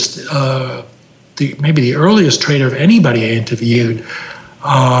earliest, maybe the earliest trader of anybody I interviewed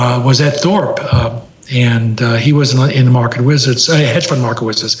was Ed Thorpe. And he was in the Market Wizards, hedge fund Market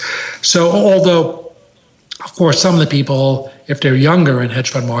Wizards. So although, of course, some of the people, if they're younger in hedge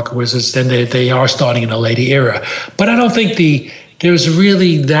fund Market Wizards, then they are starting in a later era. But I don't think there's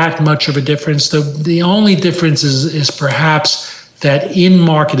really that much of a difference. The only difference is perhaps that in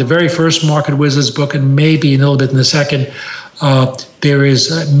the very first Market Wizards book, and maybe a little bit in the second, there is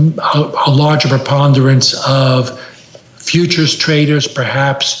a larger preponderance of futures traders,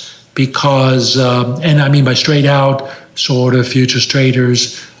 perhaps, because, and I mean by straight out sort of futures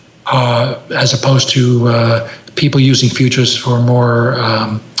traders, as opposed to people using futures for more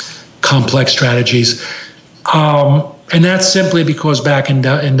complex strategies. And that's simply because back in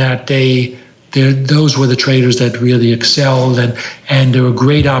that day, those were the traders that really excelled, and there were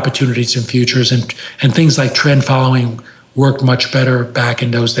great opportunities in futures, and things like trend following worked much better back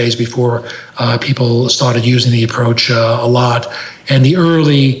in those days before people started using the approach a lot. And the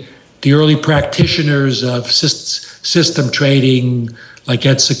early practitioners of system trading, like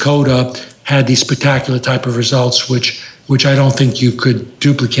Ed Seykota, had these spectacular type of results, which I don't think you could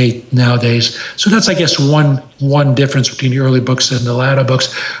duplicate nowadays. So that's, I guess, one difference between the early books and the latter books.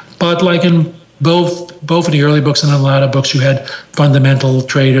 But like in both in the early books and the latter books, you had fundamental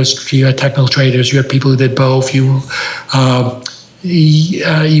traders, you had technical traders, you had people who did both. You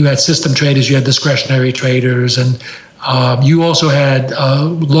had system traders, you had discretionary traders, and you also had a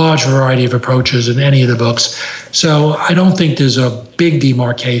large variety of approaches in any of the books. So I don't think there's a big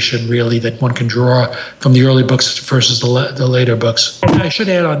demarcation, really, that one can draw from the early books versus the later books. And I should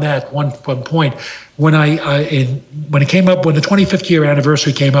add on that one point. When when the 25th year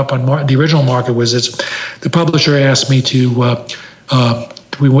anniversary came up on the original Market Wizards, the publisher asked me to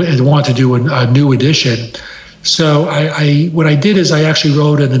we wanted to do a new edition. So what I did is I actually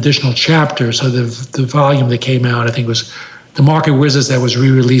wrote an additional chapter. So the volume that came out, I think was The Market Wizards, that was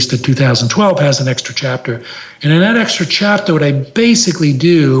re-released in 2012, has an extra chapter. And in that extra chapter, what I basically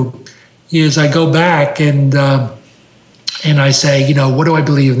do is I go back and I say, what do I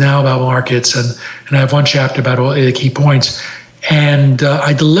believe now about markets? And I have one chapter about all the key points. And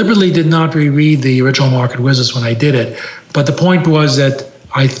I deliberately did not reread the original Market Wizards when I did it. But the point was that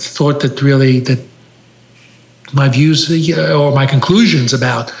I thought that my views or my conclusions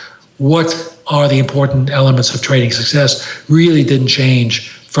about what are the important elements of trading success really didn't change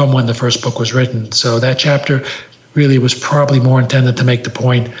from when the first book was written. So that chapter really was probably more intended to make the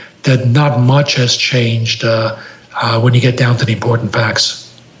point that not much has changed when you get down to the important facts.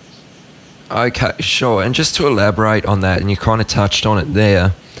 Okay, sure. And just to elaborate on that, and you kind of touched on it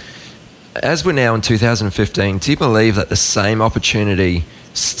there, as we're now in 2015, do you believe that the same opportunity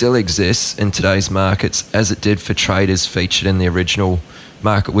still exists in today's markets as it did for traders featured in the original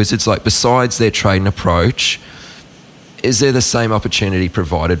Market Wizards? Like, besides their trading approach, is there the same opportunity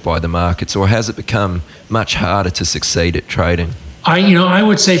provided by the markets, or has it become much harder to succeed at trading? I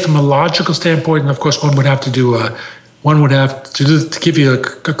would say from a logical standpoint, and of course one would have to give you a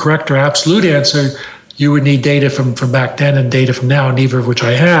correct or absolute answer, you would need data from back then and data from now, neither of which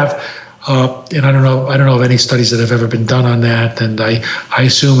I have. And I don't know of any studies that have ever been done on that. And I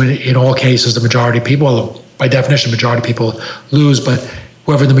assume in all cases, the majority of people, well, by definition, the majority of people lose, but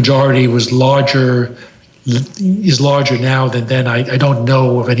whether the majority is larger now than then, I don't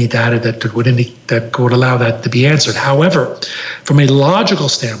know of any data that would allow that to be answered. However, from a logical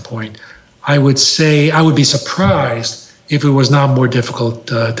standpoint, I would say I would be surprised if it was not more difficult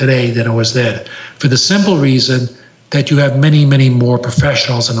today than it was then, for the simple reason that you have many, many more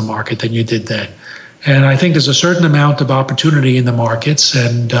professionals in the market than you did then. And I think there's a certain amount of opportunity in the markets,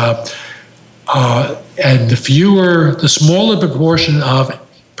 and the smaller proportion of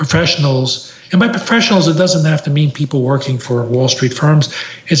professionals, and by professionals, it doesn't have to mean people working for Wall Street firms.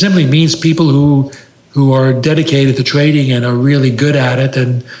 It simply means people who are dedicated to trading and are really good at it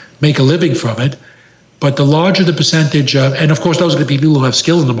and make a living from it. But the larger the percentage of, and of course, those are the people who have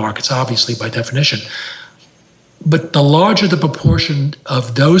skill in the markets, obviously, by definition. But the larger the proportion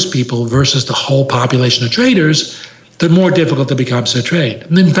of those people versus the whole population of traders, the more difficult it becomes to trade.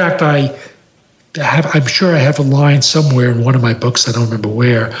 And in fact, I'm sure I have a line somewhere in one of my books, I don't remember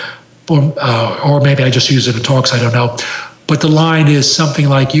where, or maybe I just use it in talks, I don't know. But the line is something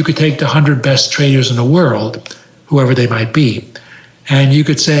like, you could take the 100 best traders in the world, whoever they might be, and you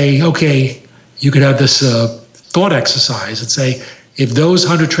could say, okay, you could have this thought exercise and say, if those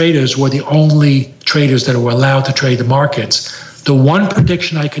 100 traders were the only traders that were allowed to trade the markets, the one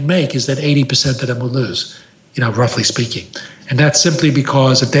prediction I could make is that 80% of them would lose, roughly speaking. And that's simply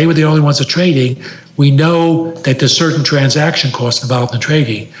because if they were the only ones that are trading, we know that there's certain transaction costs involved in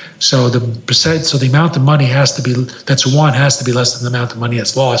trading. So the amount of money has to be less than the amount of money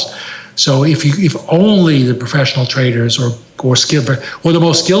that's lost. So if only the professional traders or the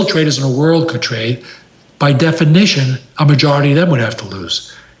most skilled traders in the world could trade, by definition, a majority of them would have to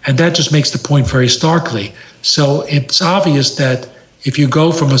lose. And that just makes the point very starkly. So it's obvious that if you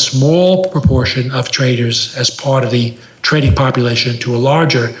go from a small proportion of traders as part of the trading population to a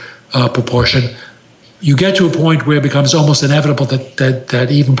larger proportion, you get to a point where it becomes almost inevitable that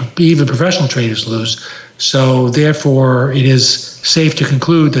even professional traders lose. So therefore, it is safe to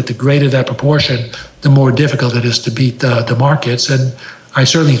conclude that the greater that proportion, the more difficult it is to beat the markets. And I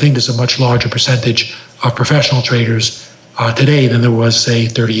certainly think there's a much larger percentage of professional traders today than there was, say,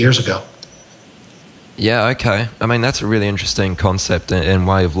 30 years ago. Yeah, okay. I mean, that's a really interesting concept and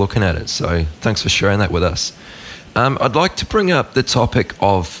way of looking at it. So thanks for sharing that with us. I'd like to bring up the topic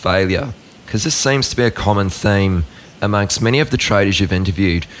of failure, because this seems to be a common theme amongst many of the traders you've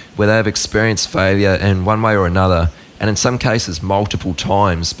interviewed, where they have experienced failure in one way or another, and in some cases multiple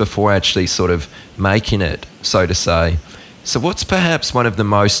times before actually sort of making it, so to say. So what's perhaps one of the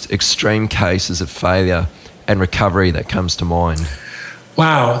most extreme cases of failure and recovery that comes to mind?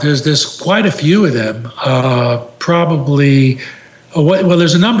 Wow, there's quite a few of them.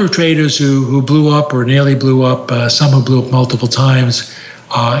 There's a number of traders who blew up or nearly blew up, some who blew up multiple times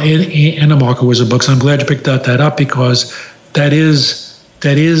in the Market Wizard books. I'm glad you picked that up, because that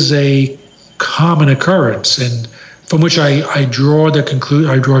is a common occurrence, and from which I draw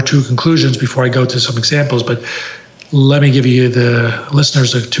two conclusions before I go to some examples. But let me give you, the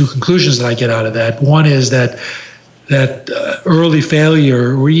listeners, the two conclusions that I get out of that. One is that early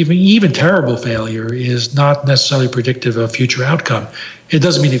failure, or even terrible failure, is not necessarily predictive of future outcome. It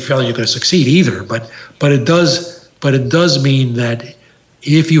doesn't mean if you fail you're going to succeed either, but it does mean that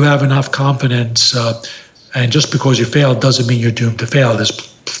if you have enough confidence And just because you failed doesn't mean you're doomed to fail. There's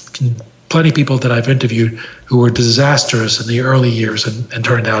plenty of people that I've interviewed who were disastrous in the early years and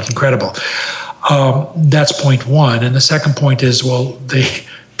turned out incredible. That's point one. And the second point is, well,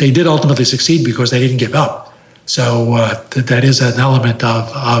 they did ultimately succeed because they didn't give up. So that is an element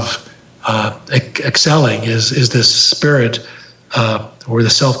of excelling is this spirit or the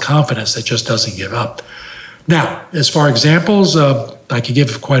self-confidence that just doesn't give up. Now, as far as examples, I could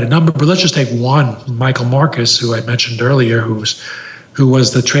give quite a number, but let's just take one, Michael Marcus, who I mentioned earlier, who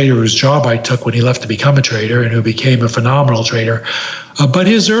was the trader whose job I took when he left to become a trader and who became a phenomenal trader. But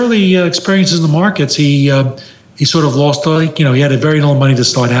his early experiences in the markets, he sort of lost, he had a very little money to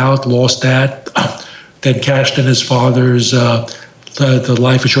start out, lost that, then cashed in his father's the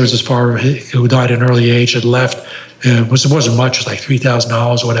life insurance his father, who died at an early age, had left. It wasn't much, it was like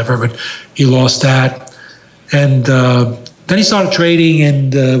 $3,000 or whatever, but he lost that. And then he started trading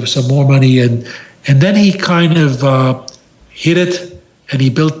and some more money, and then he kind of hit it, and he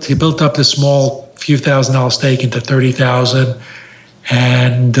built up this small few $1,000 stake into $30,000.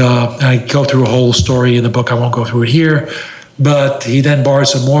 And I go through a whole story in the book. I won't go through it here. But he then borrowed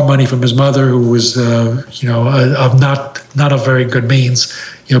some more money from his mother, who was, of not of very good means,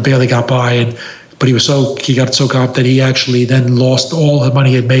 barely got by. But he got so caught that he actually then lost all the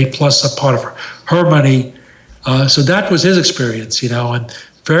money he had made, plus a part of her money. So that was his experience, and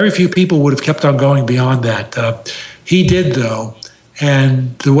very few people would have kept on going beyond that. He did, though.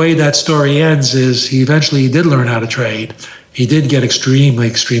 And the way that story ends is he eventually did learn how to trade. He did get extremely,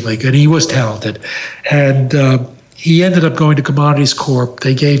 extremely good. He was talented. And he ended up going to Commodities Corp.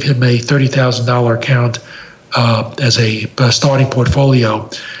 They gave him a $30,000 account as a starting portfolio.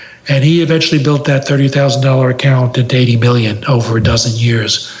 And he eventually built that $30,000 account into $80 million over a dozen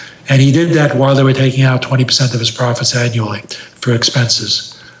years. And he did that while they were taking out 20% of his profits annually for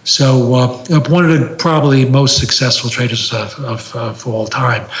expenses. So one of the probably most successful traders of all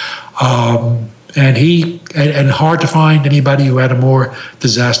time. And hard to find anybody who had a more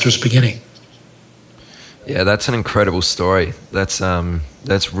disastrous beginning. Yeah, that's an incredible story. That's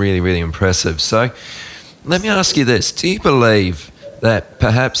really, really impressive. So let me ask you this. Do you believe that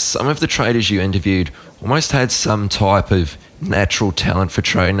perhaps some of the traders you interviewed almost had some type of natural talent for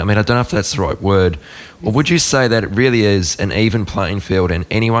trading? I mean, I don't know if that's the right word. Or would you say that it really is an even playing field and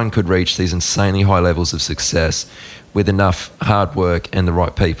anyone could reach these insanely high levels of success with enough hard work and the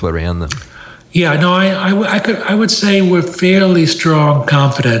right people around them? Yeah, no, I would say with fairly strong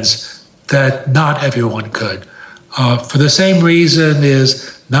confidence that not everyone could. For the same reason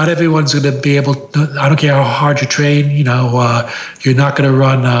is not everyone's going to be able to, I don't care how hard you train, you're not going to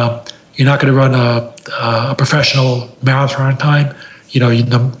run a professional marathon time,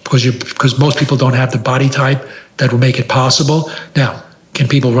 because most people don't have the body type that will make it possible. Now, can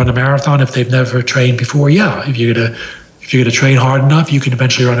people run a marathon if they've never trained before? Yeah, if you're going to train hard enough, you can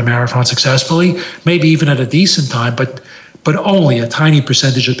eventually run a marathon successfully, maybe even at a decent time, but only a tiny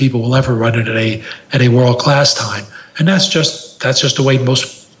percentage of people will ever run it at a world-class time. And that's just the way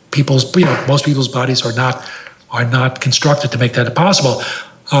most people's bodies are not constructed to make that possible.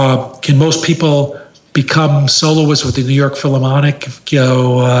 Can most people become soloists with the New York Philharmonic,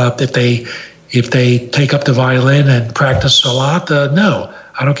 if they take up the violin and practice a lot? No,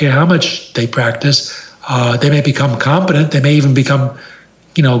 I don't care how much they practice. They may become competent. They may even become,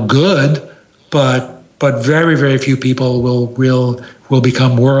 good, but very, very few people will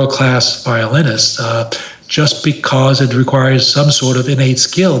become world-class violinists just because it requires some sort of innate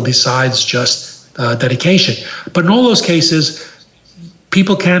skill besides just dedication. But in all those cases,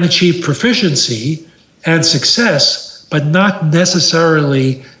 people can achieve proficiency and success, but not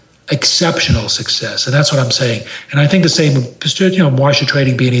necessarily exceptional success. And that's what I'm saying. And I think the same, why should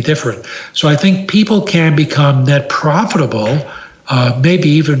trading be any different? So I think people can become net profitable, maybe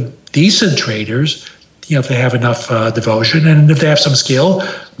even decent traders, if they have enough devotion and if they have some skill,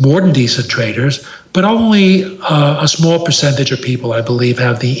 more than decent traders, but only a small percentage of people, I believe,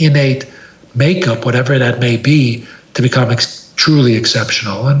 have the innate makeup, whatever that may be, to become truly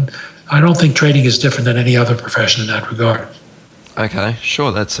exceptional. And I don't think trading is different than any other profession in that regard. Okay,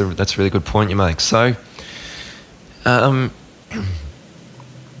 sure. That's a really good point you make. So, I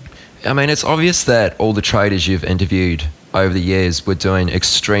mean, it's obvious that all the traders you've interviewed over the years were doing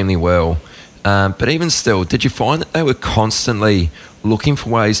extremely well. But even still, did you find that they were constantly looking for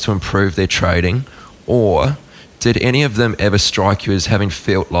ways to improve their trading? Or did any of them ever strike you as having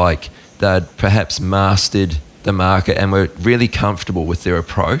felt like they'd perhaps mastered the market and were really comfortable with their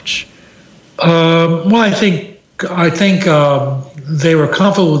approach? Well, I think they were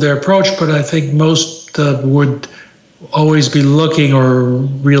comfortable with their approach, but I think most would always be looking or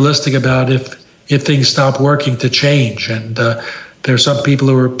realistic about if things stop working to change. And there are some people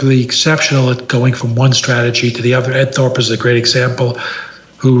who are pretty exceptional at going from one strategy to the other. Ed Thorpe is a great example,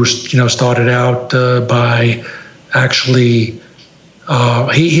 who started out by actually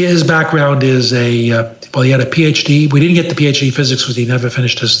his background is he had a PhD. We didn't get the PhD in physics because he never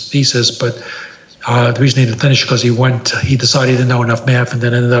finished his thesis, but the reason he didn't finish because he decided he didn't know enough math and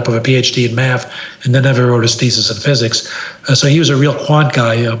then ended up with a PhD in math and then never wrote his thesis in physics. So he was a real quant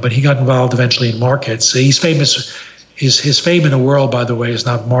guy, but he got involved eventually in markets. He's famous. His fame in the world, by the way, is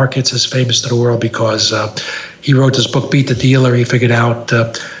not markets. It's famous to the world because he wrote this book, Beat the Dealer. He figured out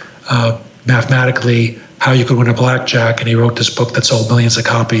mathematically how you could win a blackjack, and he wrote this book that sold millions of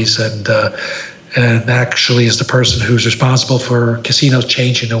copies, and actually is the person who's responsible for casinos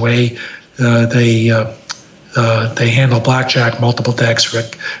changing the way they handle blackjack, multiple decks,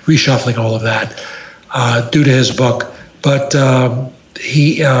 reshuffling, all of that, due to his book. But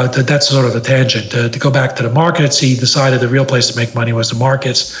that's sort of a tangent. To go back to the markets, he decided the real place to make money was the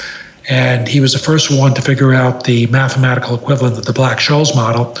markets, and he was the first one to figure out the mathematical equivalent of the Black-Scholes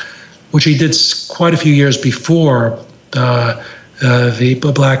model, which he did quite a few years before the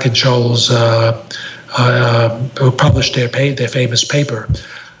Black and Scholes published their famous paper.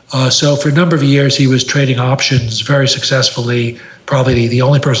 So for a number of years, he was trading options very successfully, probably the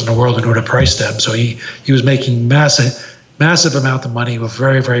only person in the world who knew how to price them. So he was making massive amount of money with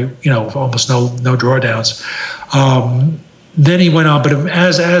very, very, almost no drawdowns. Then he went on, but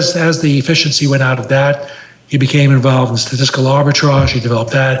as the efficiency went out of that, he became involved in statistical arbitrage. He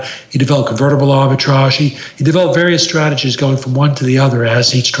developed that. He developed convertible arbitrage. He developed various strategies going from one to the other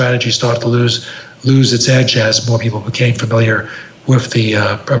as each strategy started to lose its edge as more people became familiar with the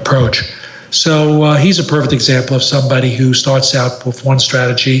approach. So he's a perfect example of somebody who starts out with one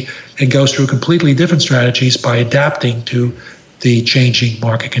strategy and goes through completely different strategies by adapting to the changing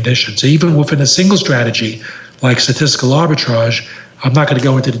market conditions. So even within a single strategy like statistical arbitrage, I'm not going to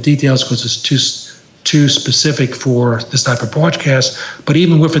go into the details because it's too specific for this type of podcast, but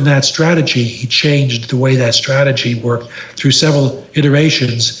even within that strategy, he changed the way that strategy worked through several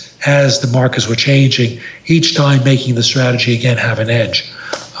iterations as the markets were changing, each time making the strategy again have an edge.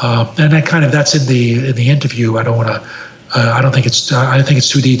 And that's in the interview. I think it's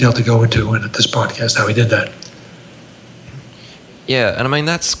too detailed to go into in this podcast how he did that. Yeah, and I mean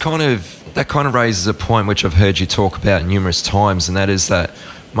that kind of raises a point which I've heard you talk about numerous times, and that is that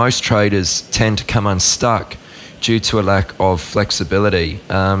most traders tend to come unstuck due to a lack of flexibility.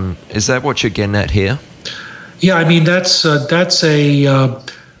 Is that what you're getting at here? Yeah, I mean that's a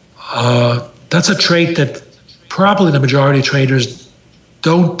trait that probably the majority of traders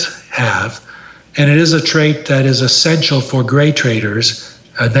don't have, and it is a trait that is essential for great traders,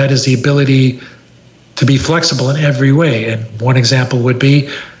 and that is the ability to be flexible in every way. And one example would be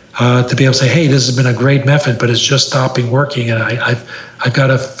to be able to say, hey, this has been a great method, but it's just stopping working, and I've got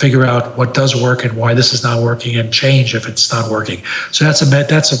to figure out what does work and why this is not working and change if it's not working. So that's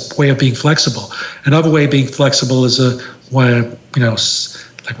a way of being flexible. Another way of being flexible is like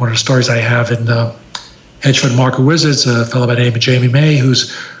one of the stories I have in Hedge Fund Market Wizards, a fellow by the name of Jamie May, who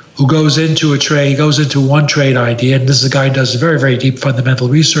goes into a trade, he goes into one trade idea, and this is a guy who does very, very deep fundamental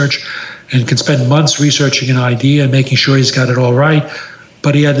research and can spend months researching an idea and making sure he's got it all right.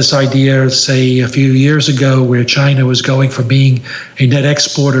 But he had this idea, say, a few years ago where China was going from being a net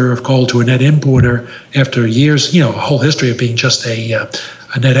exporter of coal to a net importer after years, a whole history of being just a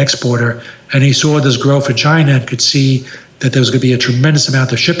net exporter. And he saw this growth in China and could see that there was going to be a tremendous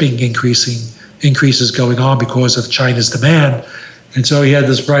amount of shipping increases going on because of China's demand. And so he had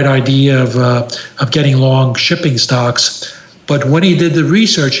this bright idea of getting long shipping stocks. But when he did the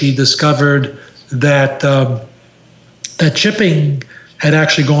research, he discovered that that shipping had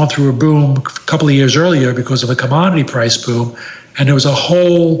actually gone through a boom a couple of years earlier because of a commodity price boom, and there was a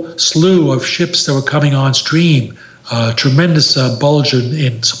whole slew of ships that were coming on stream, tremendous bulge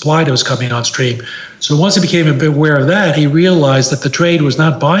in supply that was coming on stream. So once he became a bit aware of that, he realized that the trade was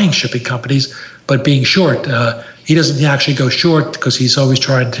not buying shipping companies, but being short. He doesn't actually go short because he's always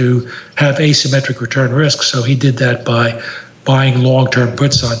trying to have asymmetric return risk, so he did that by buying long-term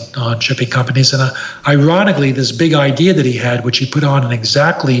puts on shipping companies. And ironically, this big idea that he had, which he put on in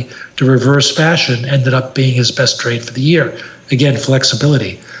exactly the reverse fashion, ended up being his best trade for the year. Again,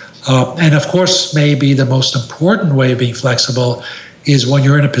 flexibility. And of course, maybe the most important way of being flexible is when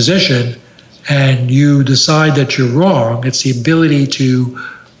you're in a position and you decide that you're wrong. It's the ability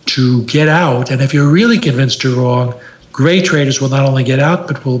to get out. And if you're really convinced you're wrong, great traders will not only get out,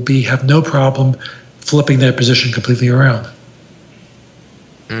 but will have no problem flipping their position completely around.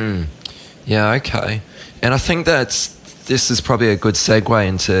 Yeah, okay. And I think that's this is probably a good segue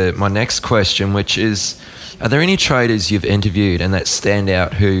into my next question, which is, are there any traders you've interviewed and that stand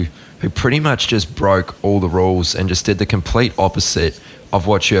out who pretty much just broke all the rules and just did the complete opposite of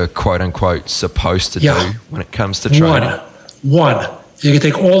what you're quote-unquote supposed to do when it comes to trading? One. You can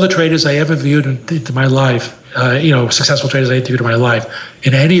take all the traders I ever viewed into my life, successful traders I interviewed in my life,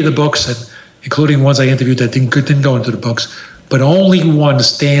 in any of the books, and including ones I interviewed that didn't go into the books, but only one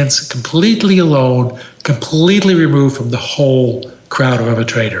stands completely alone, completely removed from the whole crowd of other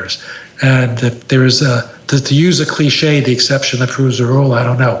traders. And if there is to use a cliche, the exception that proves the rule, I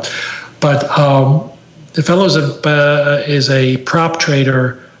don't know. But the fellow is a prop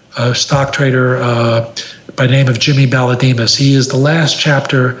trader, stock trader by the name of Jimmy Baladimas. He is the last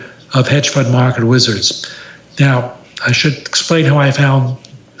chapter of Hedge Fund Market Wizards. Now, I should explain how I found,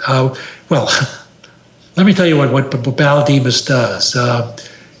 let me tell you what Baladimas does.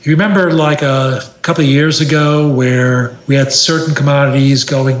 You remember like a couple of years ago where we had certain commodities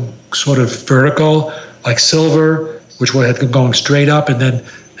going sort of vertical, like silver, which had been going straight up, and then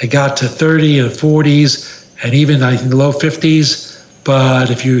it got to 30 and 40s and even in the low 50s. But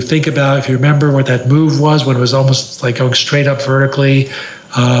if you remember what that move was when it was almost like going straight up vertically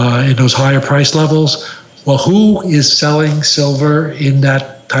in those higher price levels, well, who is selling silver in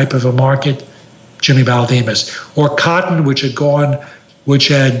that type of a market? Jimmy Baladimas. Or cotton, which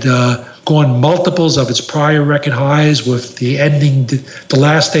had gone multiples of its prior record highs, with the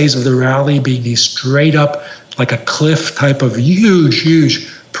last days of the rally being these straight up, like a cliff type of huge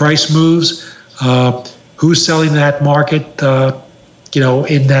price moves. Who's selling that market,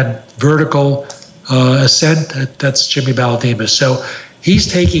 in that vertical ascent? That's Jimmy Baladimas. So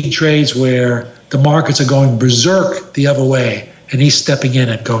he's taking trades where the markets are going berserk the other way, and he's stepping in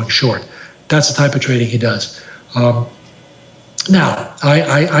and going short. That's the type of trading he does. Now,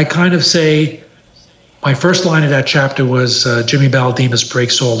 I kind of say my first line of that chapter was Jimmy Baladimas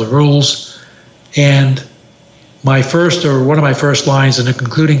breaks all the rules. And one of my first lines in the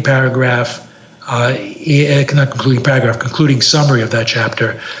concluding paragraph, concluding summary of that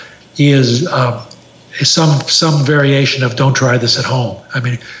chapter is some variation of don't try this at home. I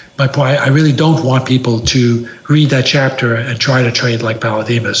mean, my point, I really don't want people to read that chapter and try to trade like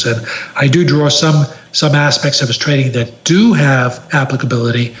Baladimas. And I do draw some aspects of his trading that do have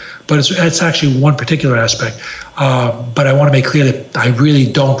applicability, but it's actually one particular aspect. But I want to make clear that I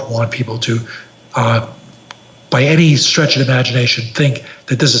really don't want people to, by any stretch of imagination, think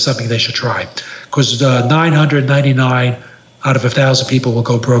that this is something they should try. Because 999 out of 1,000 people will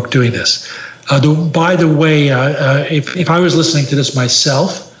go broke doing this. By the way, if I was listening to this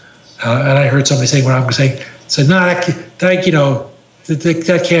myself, and I heard somebody saying what I'm saying, said, "No, that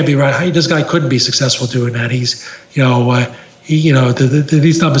can't be right. This guy couldn't be successful doing that. He's,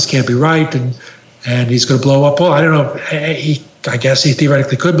 these numbers can't be right, and he's going to blow up." Well, I don't know. I guess he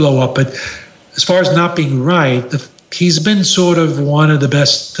theoretically could blow up, but as far as not being right, he's been sort of one of the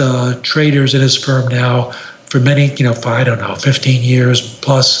best traders in his firm now for many, 15 years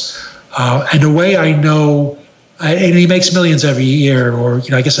plus. And the way I know, and he makes millions every year, or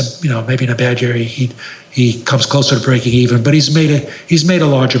I guess maybe in a bad year he comes closer to breaking even, but he's made a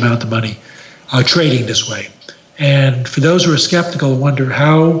large amount of money trading this way. And for those who are skeptical and wonder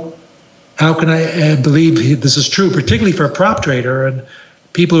how can I believe this is true, particularly for a prop trader, and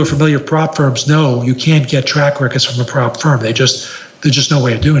people who are familiar with prop firms know you can't get track records from a prop firm. There's just no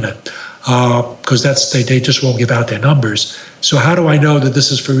way of doing it because they just won't give out their numbers. So how do I know that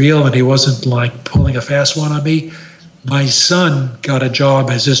this is for real and he wasn't like pulling a fast one on me? My son got a job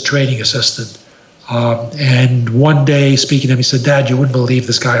as his trading assistant. And one day speaking to him, he said, "Dad, you wouldn't believe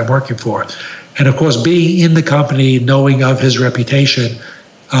this guy I'm working for." And of course, being in the company, knowing of his reputation,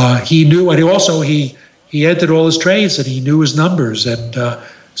 he knew, and he entered all his trades and he knew his numbers. And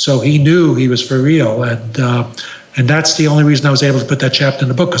so he knew he was for real. And that's the only reason I was able to put that chapter in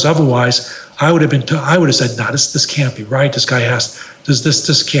the book, because otherwise I would have said, "No, this can't be right. This guy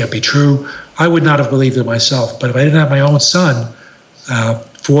this can't be true." I would not have believed it myself. But if I didn't have my own son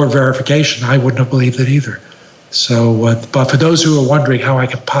for verification, I wouldn't have believed it either. So, but for those who are wondering how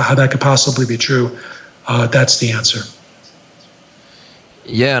that could possibly be true, that's the answer.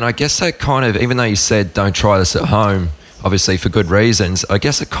 Yeah, and I guess that kind of, even though you said don't try this at home, obviously for good reasons, I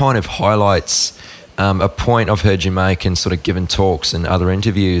guess it kind of highlights a point I've heard you make in sort of given talks and other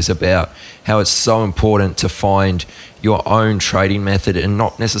interviews about how it's so important to find your own trading method and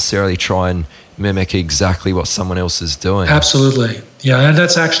not necessarily try and mimic exactly what someone else is doing. Absolutely. Yeah, and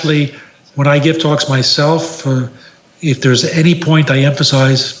that's actually, when I give talks myself, if there's any point I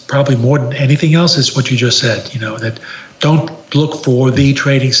emphasize probably more than anything else, is what you just said, that don't look for the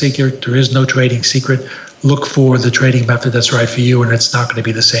trading secret. There is no trading secret. look for the trading method that's right for you, and it's not going to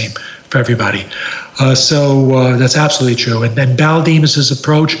be the same for everybody. So that's absolutely true. And Baldemus's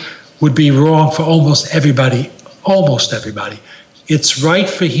approach would be wrong for almost everybody. Almost everybody. It's right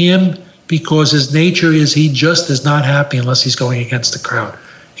for him because his nature is he just is not happy unless he's going against the crowd.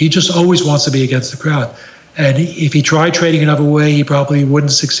 He just always wants to be against the crowd. And if he tried trading another way, he probably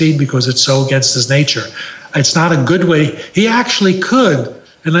wouldn't succeed because it's so against his nature. It's not a good way. He actually could.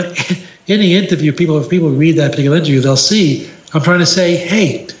 And in the interview, if people read that particular interview, they'll see I'm trying to say,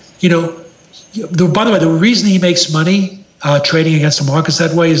 hey, by the way, the reason he makes money trading against the markets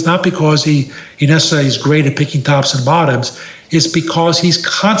that way is not because he necessarily is great at picking tops and bottoms. It's because he's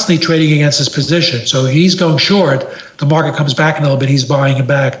constantly trading against his position. So he's going short. The market comes back a little bit. He's buying it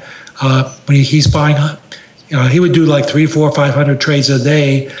back. When he's buying, he would do like 300, 400, 500 trades a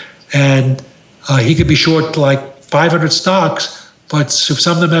day, and he could be short like 500 stocks. But if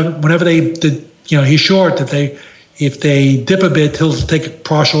some of them, whenever they did, he's short. If they dip a bit, he'll take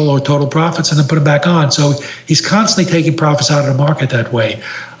partial or total profits and then put them back on. So he's constantly taking profits out of the market that way.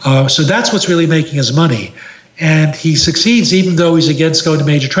 So that's what's really making his money. And he succeeds even though he's against going to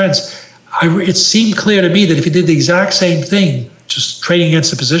major trends. It seemed clear to me that if he did the exact same thing, just trading against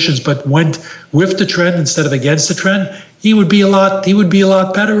the positions, but went with the trend instead of against the trend, he would be a lot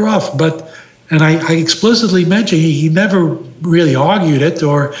better off. And I explicitly mentioned he never really argued it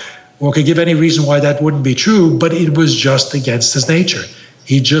or could give any reason why that wouldn't be true, but it was just against his nature.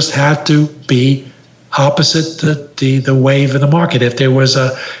 He just had to be opposite the wave in the market. If there was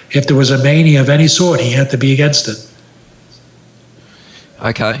a mania of any sort, he had to be against it.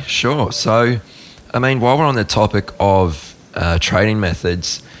 Okay, sure. So, while we're on the topic of trading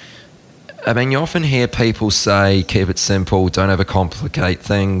methods, you often hear people say, keep it simple, don't overcomplicate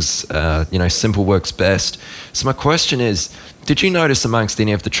things, simple works best. So my question is, did you notice amongst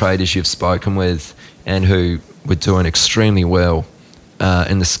any of the traders you've spoken with and who were doing extremely well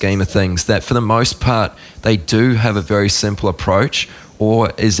in the scheme of things, that for the most part, they do have a very simple approach,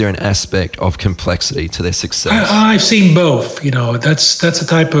 or is there an aspect of complexity to their success? I've seen both. That's a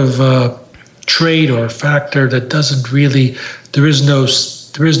type of trade or factor that doesn't really, there is no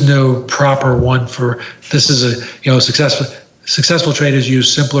proper one for this. Is a successful traders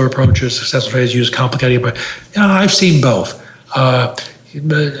use simpler approaches. Successful traders use complicated. But I've seen both. Again,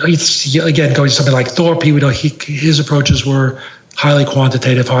 going to something like Thorpe, his approaches were highly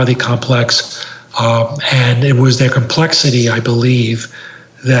quantitative, highly complex, and it was their complexity, I believe,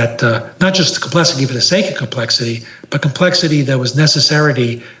 that not just the complexity for the sake of complexity, but complexity that was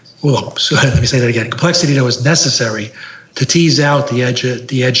necessary. Well, so let me say that again. Complexity that was necessary to tease out the edge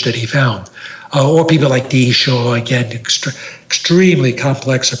that he found. Or people like D. Shaw, again, extremely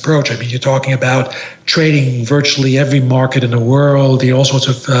complex approach. You're talking about trading virtually every market in the world, all sorts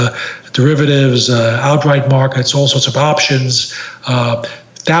of derivatives, outright markets, all sorts of options,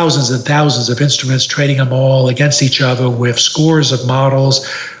 thousands and thousands of instruments, trading them all against each other with scores of models,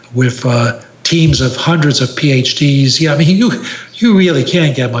 with teams of hundreds of PhDs. You really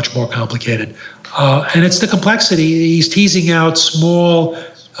can't get much more complicated. And it's the complexity. He's teasing out small.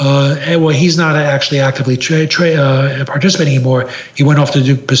 He's not actually actively participating anymore. He went off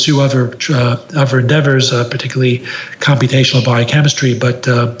to pursue other endeavors, particularly computational biochemistry. But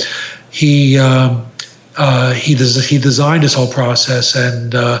he designed this whole process,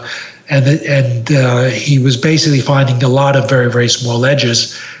 and he was basically finding a lot of very, very small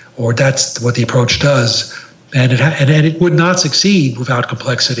edges, or that's what the approach does. And it would not succeed without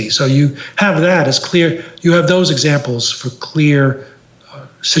complexity. So you have that as clear. You have those examples for clear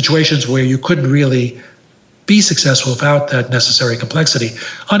situations where you couldn't really be successful without that necessary complexity.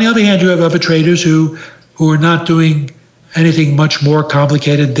 On the other hand, you have other traders who are not doing anything much more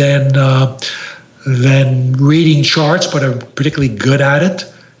complicated than reading charts, but are particularly good at it,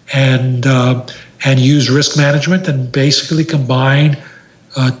 and use risk management and basically combine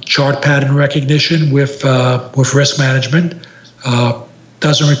chart pattern recognition with risk management.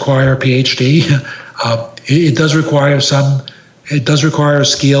 Doesn't require a PhD. It does require a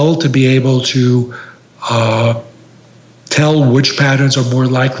skill to be able to tell which patterns are more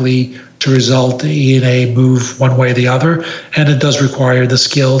likely to result in a move one way or the other, and it does require the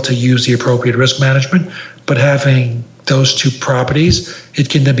skill to use the appropriate risk management. But having those two properties, it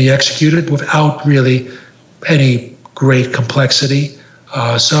can then be executed without really any great complexity.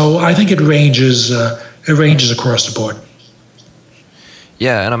 So I think it ranges across the board.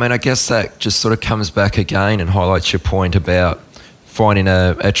 Yeah, and I guess that just sort of comes back again and highlights your point about finding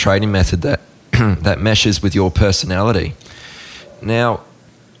a trading method that that meshes with your personality. Now,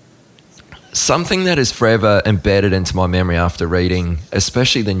 something that is forever embedded into my memory after reading,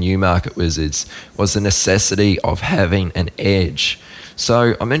 especially the New Market Wizards, was the necessity of having an edge.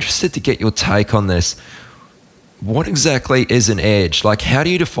 So I'm interested to get your take on this. What exactly is an edge? Like, how do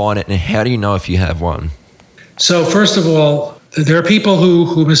you define it, and how do you know if you have one? So first of all, there are people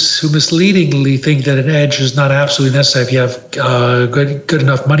who misleadingly think that an edge is not absolutely necessary if you have good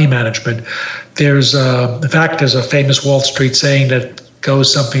enough money management. There's in fact, there's a famous Wall Street saying that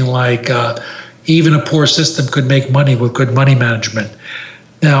goes something like, even a poor system could make money with good money management.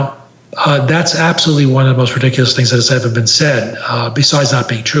 Now, that's absolutely one of the most ridiculous things that has ever been said, besides not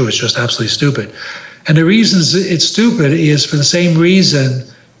being true. It's just absolutely stupid. And the reasons it's stupid is for the same reason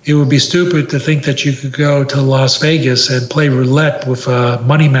it would be stupid to think that you could go to Las Vegas and play roulette with a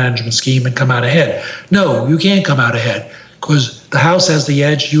money management scheme and come out ahead. No, you can't come out ahead because the house has the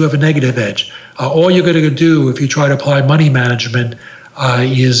edge, you have a negative edge. All you're going to do if you try to apply money management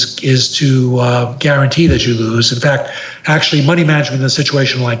is to guarantee that you lose. In fact, actually, money management in a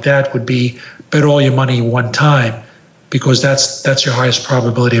situation like that would be bet all your money one time because that's your highest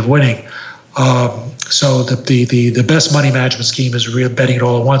probability of winning. So the best money management scheme is real betting it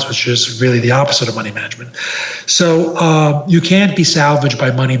all at once, which is really the opposite of money management. So you can't be salvaged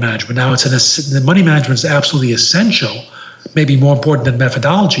by money management. Now, the money management is absolutely essential, maybe more important than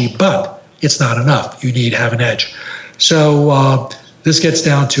methodology, but it's not enough. You need to have an edge. So this gets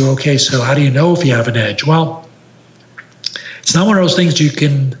down to, okay, so how do you know if you have an edge? Well, it's not one of those things you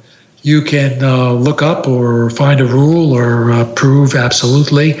can look up or find a rule or prove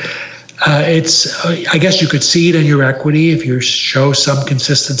absolutely. I guess you could see it in your equity if you show some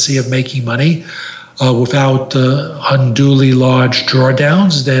consistency of making money without unduly large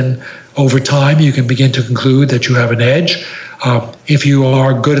drawdowns. Then over time you can begin to conclude that you have an edge. If you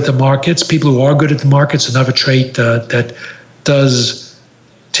are good at the markets, people who are good at the markets, another trait that does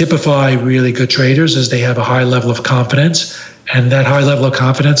typify really good traders is they have a high level of confidence, and that high level of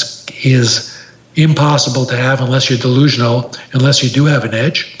confidence is impossible to have unless you're delusional, unless you do have an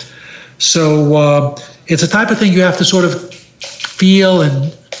edge. So it's a type of thing you have to sort of feel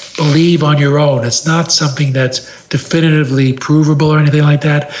and believe on your own. It's not something that's definitively provable or anything like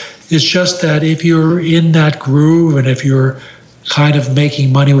that. It's just that if you're in that groove and if you're kind of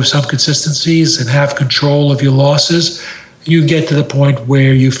making money with some consistencies and have control of your losses, you get to the point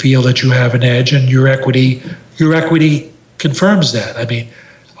where you feel that you have an edge, and your equity confirms that. I mean,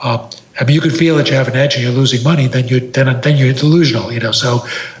 you could feel that you have an edge and you're losing money, then you're delusional, So,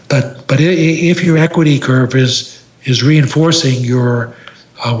 but if your equity curve is reinforcing your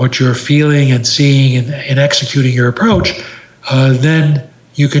what you're feeling and seeing and executing your approach, then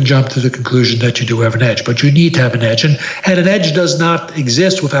you can jump to the conclusion that you do have an edge. But you need to have an edge, and an edge does not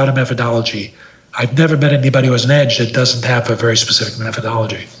exist without a methodology. I've never met anybody who has an edge that doesn't have a very specific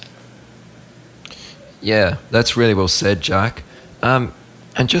methodology. Yeah, that's really well said, Jack. And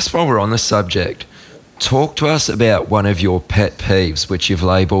just while we're on the subject, talk to us about one of your pet peeves, which you've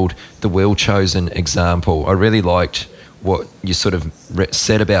labelled the well-chosen example. I really liked what you sort of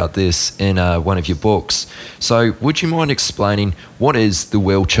said about this in one of your books. So would you mind explaining what is the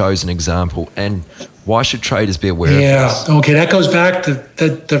well-chosen example and why should traders be aware of this? Yeah, okay, that goes back to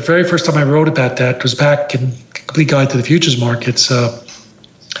the very first time I wrote about that was back in Complete Guide to the Futures Markets,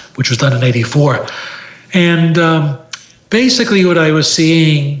 which was done in '84. And basically what I was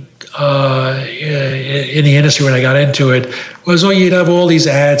seeing in the industry when I got into it was, you'd have all these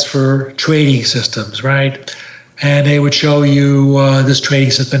ads for trading systems, right? And they would show you this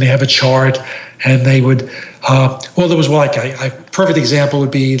trading system. They have a chart, and they would. There was like a perfect example would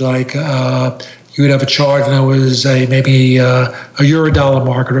be like you would have a chart, and there was maybe a euro-dollar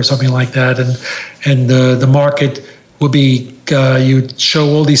market or something like that, and the market would be you'd show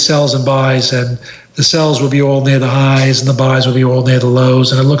all these sells and buys, and the sells would be all near the highs, and the buys would be all near the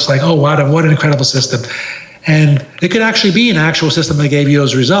lows, and it looks like, oh wow, what an incredible system. And it could actually be an actual system that gave you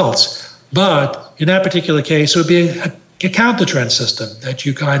those results. But in that particular case, it would be a counter trend system that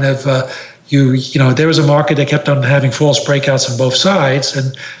you kind of, there was a market that kept on having false breakouts on both sides.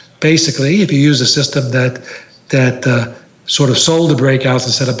 And basically, if you use a system that sort of sold the breakouts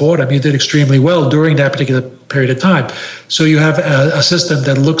instead of bought them, you did extremely well during that particular period of time. So you have a system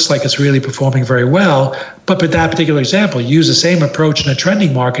that looks like it's really performing very well. But with that particular example, you use the same approach in a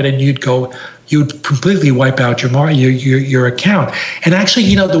trending market, and you'd completely wipe out your account. And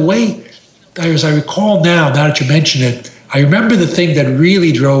actually, the way, as I recall now that you mention it, I remember the thing that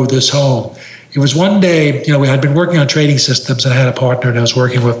really drove this home. It was one day, we had been working on trading systems, and I had a partner that I was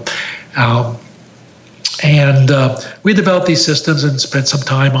working with. We developed these systems and spent some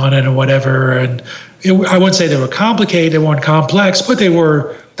time on it and whatever. And I wouldn't say they were complicated, they weren't complex, but they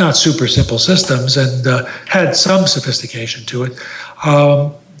were not super simple systems, and had some sophistication to it.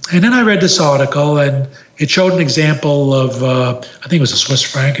 And then I read this article, and it showed an example of, I think it was a Swiss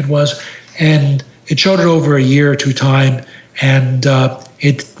franc it was, and it showed it over a year or two time, and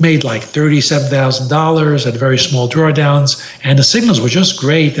it made like $37,000 at very small drawdowns, and the signals were just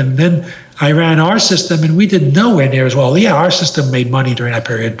great. And then I ran our system, and we did nowhere near as well. Yeah, our system made money during that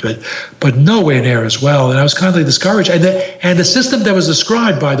period, but nowhere near as well. And I was kind of discouraged. And the system that was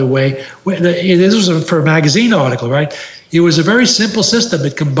described, by the way, this was for a magazine article, right? It was a very simple system.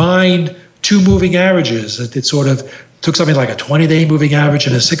 It combined two moving averages. It sort of took something like a 20-day moving average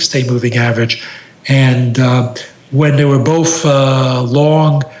and a 6-day moving average. And when they were both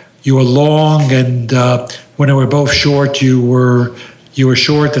long, you were long, and when they were both short, you were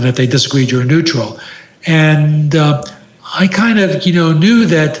short, and if they disagreed, you were neutral. And I kind of, knew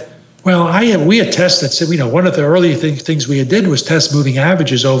that. Well, we had tested. So, one of the early things we did was test moving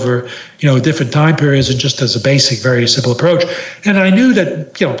averages over, different time periods, and just as a basic, very simple approach. And I knew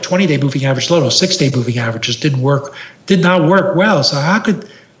that, 20-day moving average low, 6-day moving averages did not work well. So how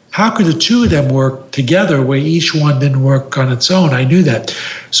could the two of them work together where each one didn't work on its own? I knew that.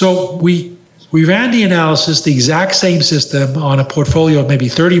 So we ran the analysis, the exact same system, on a portfolio of maybe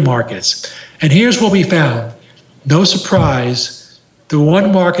 30 markets. And here's what we found. No surprise, the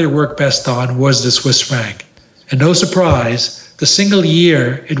one market it worked best on was the Swiss franc. And no surprise, the single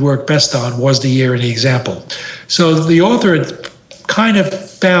year it worked best on was the year in the example. So the author had kind of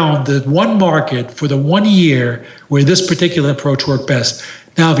found the one market for the 1 year where this particular approach worked best.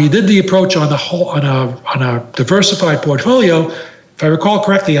 Now, if you did the approach on a diversified portfolio, if I recall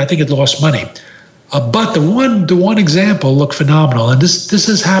correctly, I think it lost money. But the one example looked phenomenal, and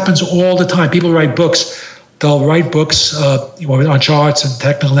this happens all the time. People write books. They'll write books on charts and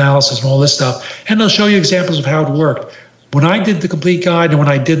technical analysis and all this stuff, and they'll show you examples of how it worked. When I did the complete guide, and when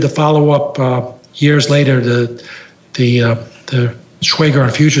I did the follow-up years later, the Schwager on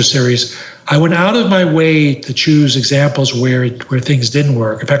Future series, I went out of my way to choose examples where things didn't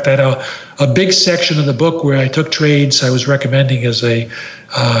work. In fact, I had a big section of the book where I took trades I was recommending as a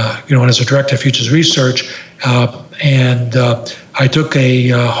director of futures research, and I took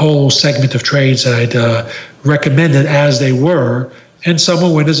a whole segment of trades that I'd recommended as they were, and some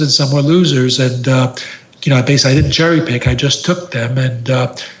were winners and some were losers. And basically, I didn't cherry pick; I just took them, and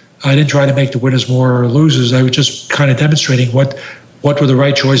I didn't try to make the winners more or losers. I was just kind of demonstrating what were the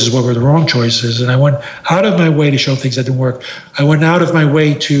right choices, what were the wrong choices. And I went out of my way to show things that didn't work. I went out of my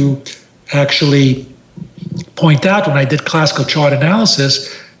way to actually point out, when I did classical chart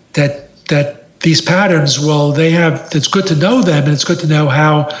analysis, that these patterns, it's good to know them, and it's good to know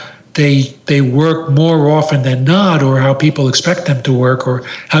how they work more often than not, or how people expect them to work, or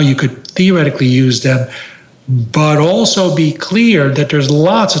how you could theoretically use them. But also be clear that there's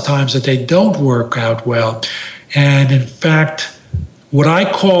lots of times that they don't work out well. And in fact, what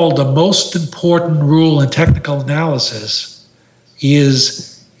I call the most important rule in technical analysis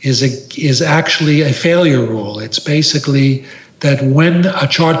is actually a failure rule. It's basically that when a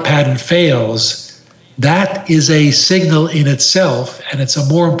chart pattern fails, that is a signal in itself, and it's a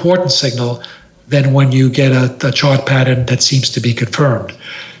more important signal than when you get a chart pattern that seems to be confirmed.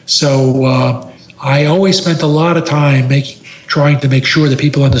 So I always spent a lot of time trying to make sure that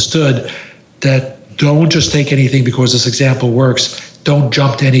people understood that don't just take anything because this example works. Don't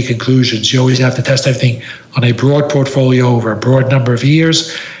jump to any conclusions. You always have to test everything on a broad portfolio over a broad number of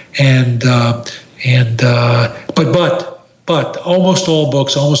years, but almost all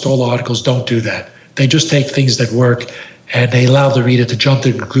books, almost all articles don't do that. They just take things that work, and they allow the reader to jump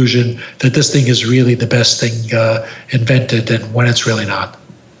to the conclusion that this thing is really the best thing invented, and when it's really not.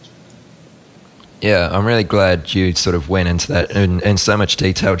 Yeah, I'm really glad you sort of went into that in so much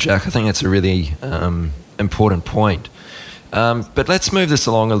detail, Jack. I think that's a really important point. But let's move this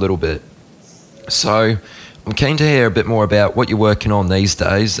along a little bit. So I'm keen to hear a bit more about what you're working on these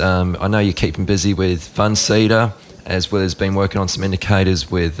days. I know you're keeping busy with FundSeeder, as well as been working on some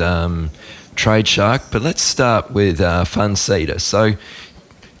indicators with TradeShark. But let's start with FundSeeder. So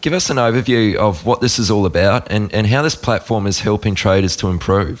give us an overview of what this is all about and how this platform is helping traders to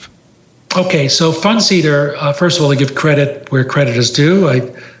improve. Okay, so FundSeeder, first of all, to give credit where credit is due.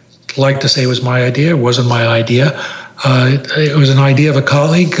 I'd like to say it was my idea. It wasn't my idea. It was an idea of a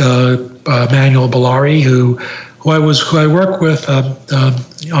colleague, Manuel Bellari, who I work with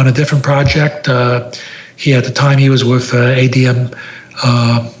on a different project. At the time he was with ADM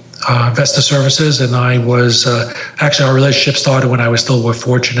Investor Services, and I was actually, our relationship started when I was still with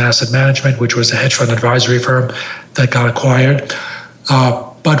Fortune Asset Management, which was a hedge fund advisory firm that got acquired.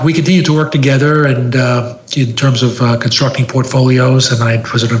 But we continued to work together, and in terms of constructing portfolios, and I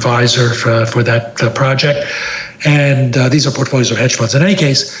was an advisor for that project. And these are portfolios of hedge funds. In any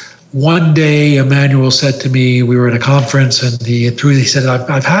case, one day Emmanuel said to me, we were at a conference, and he said,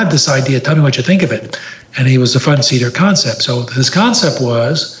 I've had this idea, tell me what you think of it. And he was the fund seeder concept. So his concept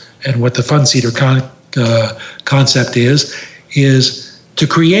was, and what the fund seeder concept is to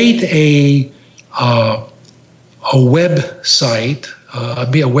create a website,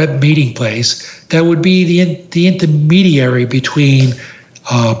 a web meeting place that would be the intermediary between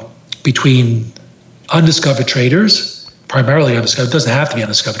undiscovered traders, primarily undiscovered. It doesn't have to be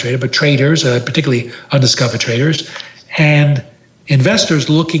undiscovered trader, but traders, particularly undiscovered traders, and investors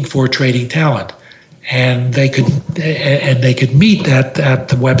looking for trading talent. And they could meet at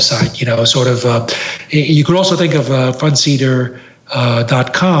the website. You could also think of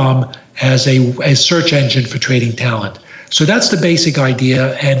fundseeder.com as a search engine for trading talent. So that's the basic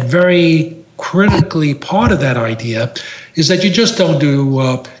idea, and very critically part of that idea is that you just don't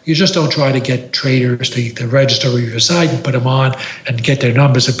try to get traders to register with your site and put them on and get their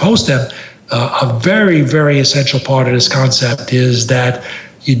numbers and post them. A very, very essential part of this concept is that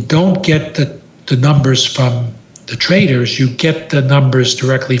you don't get the numbers from the traders, you get the numbers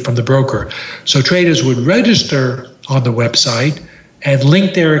directly from the broker. So traders would register on the website and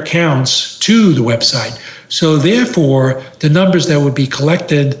link their accounts to the website. So therefore, the numbers that would be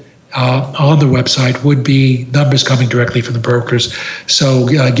collected on the website would be numbers coming directly from the brokers. So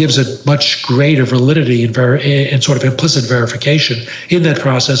it gives it much greater validity and sort of implicit verification in that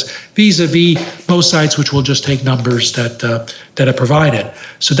process, vis-a-vis most sites which will just take numbers that are provided.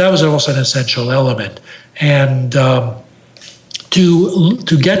 So that was also an essential element. And to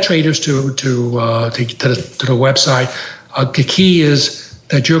get traders to the website, the key is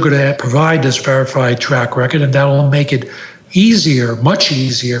that you're going to provide this verified track record, and that will make it easier, much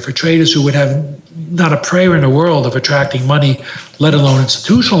easier for traders who would have not a prayer in the world of attracting money, let alone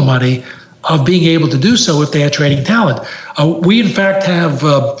institutional money, of being able to do so if they are trading talent. We, in fact, have,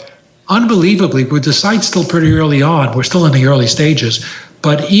 unbelievably, with the site still pretty early on, we're still in the early stages,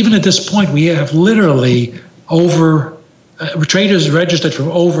 but even at this point, we have literally traders registered from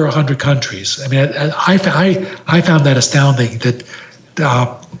over 100 countries. I mean, I found that astounding.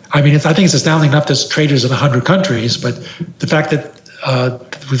 I think it's astounding enough there's traders in 100 countries, but the fact that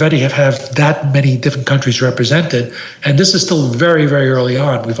we've already have that many different countries represented, and this is still very, very early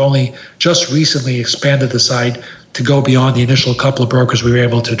on. We've only just recently expanded the site to go beyond the initial couple of brokers we were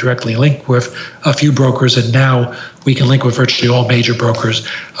able to directly link with, a few brokers, and now we can link with virtually all major brokers.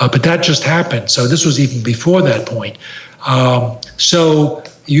 But that just happened. So this was even before that point. So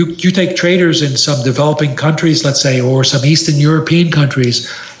you take traders in some developing countries, let's say, or some Eastern European countries,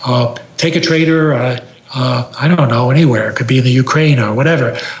 take a trader, I don't know, anywhere, it could be in the Ukraine or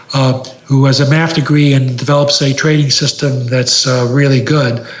whatever, who has a math degree and develops a trading system that's really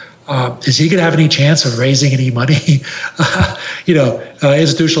good. Is he going to have any chance of raising any money,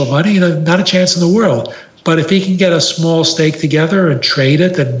 institutional money? Not a chance in the world. But if he can get a small stake together and trade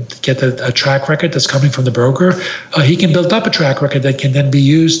it and get a track record that's coming from the broker, he can build up a track record that can then be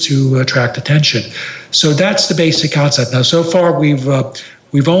used to attract attention. So that's the basic concept. Now, so far we've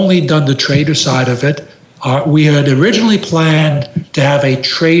only done the trader side of it. We had originally planned to have a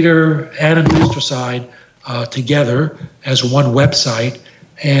trader and investor side together as one website.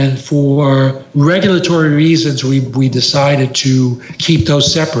 And for regulatory reasons, we decided to keep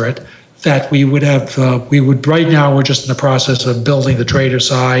those separate. That we would right now we're just in the process of building the trader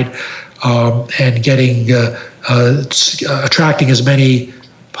side and getting attracting as many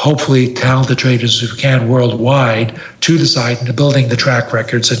hopefully talented traders as we can worldwide to the site and building the track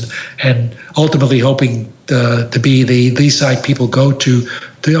records and ultimately hoping to be the site people go to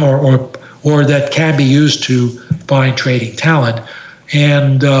or that can be used to find trading talent.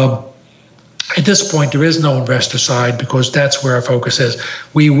 And at this point, there is no investor side because that's where our focus is.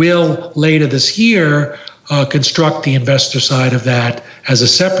 We will later this year construct the investor side of that as a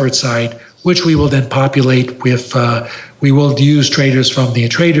separate site, which we will then populate with. We will use traders from the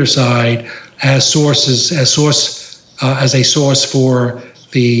trader side as a source for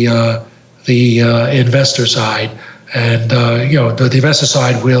the investor side. And the investor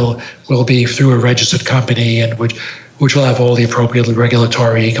side will be through a registered company and which will have all the appropriate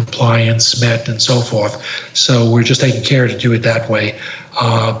regulatory compliance met and so forth. So we're just taking care to do it that way.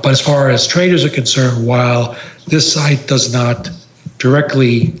 But as far as traders are concerned, while this site is not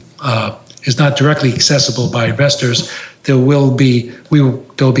directly accessible by investors, there will be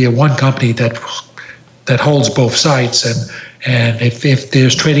a one company that holds both sites, and if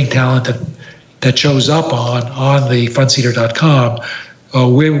there's trading talent that shows up on the fundseeder.com,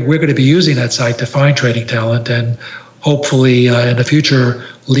 we're going to be using that site to find trading talent and hopefully in the future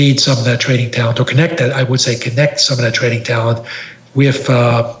lead some of that trading talent, or connect some of that trading talent with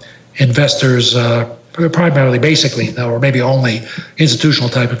investors, primarily, basically, or maybe only institutional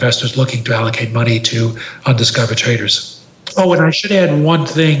type investors looking to allocate money to undiscovered traders. Oh, and I should add one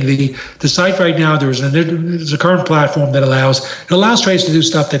thing. The site right now, there's a current platform that allows traders to do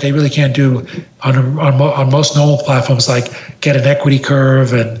stuff that they really can't do on most normal platforms, like get an equity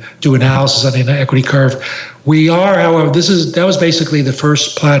curve and do analysis on the equity curve. We are, however, that was basically the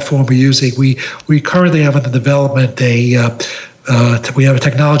first platform we're using. We currently have under development we have a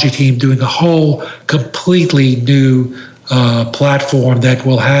technology team doing a whole completely new platform that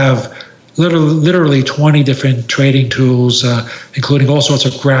will have literally 20 different trading tools, including all sorts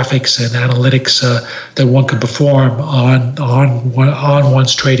of graphics and analytics that one can perform on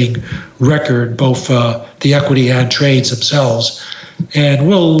one's trading record, both the equity and trades themselves. And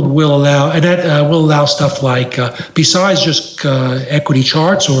will allow stuff like besides just equity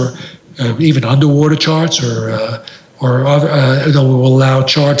charts or even underwater charts or other, will allow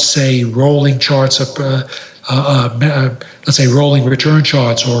charts, say rolling charts of let's say rolling return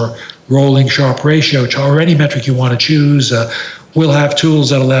charts or rolling Sharpe ratio chart, or any metric you want to choose. We'll have tools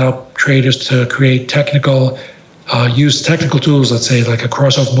that allow traders to create use technical tools, let's say like a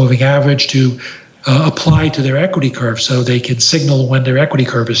crossover moving average, to apply to their equity curve, so they can signal when their equity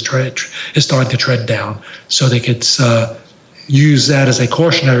curve is starting to trend down. So they could use that as a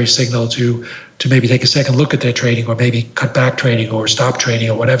cautionary signal to maybe take a second look at their trading, or maybe cut back trading or stop trading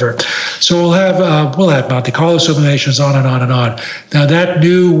or whatever. So we'll have Monte Carlo simulations, on and on and on. Now that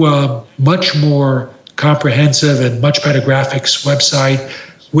new, much more comprehensive and much better graphics website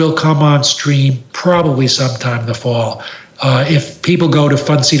will come on stream probably sometime in the fall. If people go to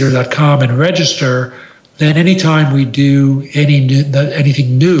fundseeder.com and register, then anytime we do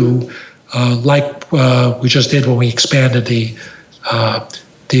anything new, like we just did when we expanded the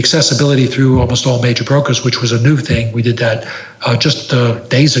accessibility through almost all major brokers, which was a new thing. We did that just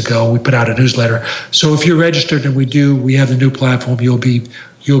days ago. We put out a newsletter. So if you're registered and we have the new platform, you'll be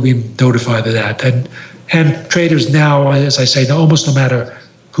notified of that. And traders now, as I say, almost no matter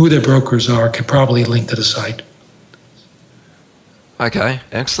who their brokers are, can probably link to the site. Okay,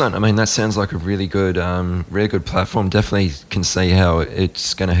 excellent. I mean, that sounds like a really good platform. Definitely can see how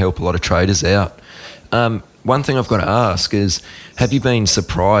it's going to help a lot of traders out. One thing I've got to ask is, have you been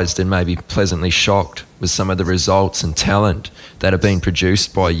surprised and maybe pleasantly shocked with some of the results and talent that have been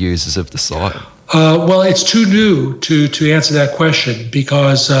produced by users of the site? Well, it's too new to answer that question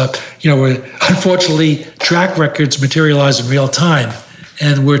because, unfortunately, track records materialize in real time,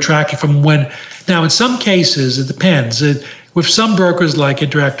 and we're tracking from when. Now, in some cases, it depends. With some brokers, like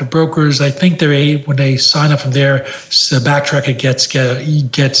Interactive Brokers, I think when they sign up from there, the backtracker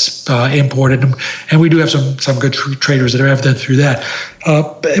gets imported, and we do have some good traders that are evident through that.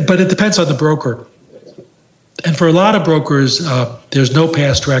 But it depends on the broker. And for a lot of brokers, there's no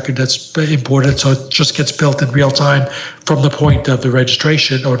past record that's imported, so it just gets built in real time from the point of the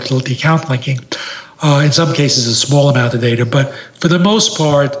registration or the account linking. In some cases, a small amount of data, but for the most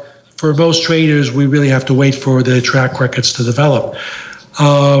part, for most traders, we really have to wait for the track records to develop.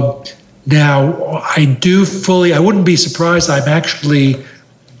 Now, I wouldn't be surprised.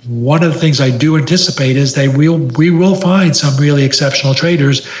 One of the things I do anticipate is that we will find some really exceptional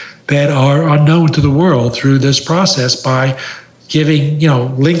traders that are unknown to the world through this process by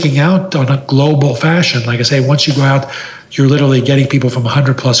linking out on a global fashion. Like I say, once you go out, you're literally getting people from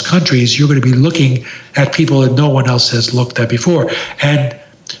 100 plus countries. You're going to be looking at people that no one else has looked at before. And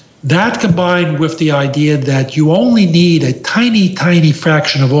that combined with the idea that you only need a tiny, tiny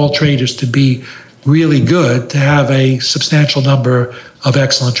fraction of all traders to be really good to have a substantial number of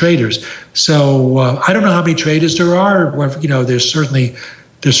excellent traders. So I don't know how many traders there are. There's certainly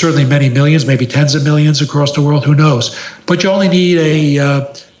many millions, maybe tens of millions across the world. Who knows? But you only need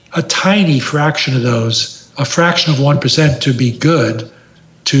a tiny fraction of those, a fraction of 1% to be good,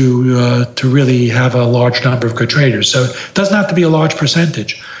 to really have a large number of good traders. So it doesn't have to be a large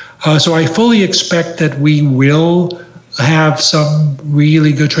percentage. So I fully expect that we will have some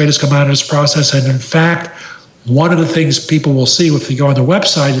really good traders come out of this process. And in fact, one of the things people will see if you go on the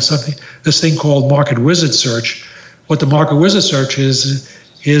website is this thing called Market Wizard Search. What the Market Wizard Search is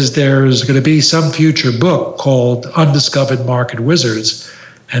there's going to be some future book called Undiscovered Market Wizards,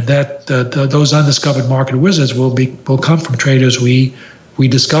 and that those undiscovered market wizards will come from traders we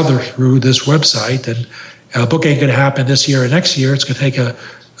discover through this website. And a book ain't going to happen this year or next year. It's going to take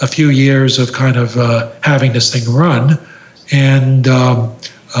a few years of kind of having this thing run. And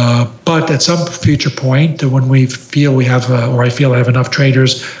But at some future point, when we feel we have, or I feel I have enough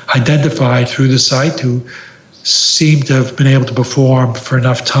traders identified through the site who seem to have been able to perform for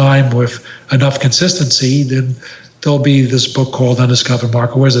enough time with enough consistency, then there'll be this book called Undiscovered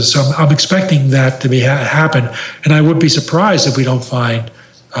Market Wizards. So I'm expecting that to happen, and I would be surprised if we don't find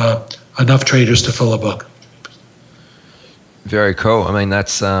enough traders to fill a book. Very cool. I mean,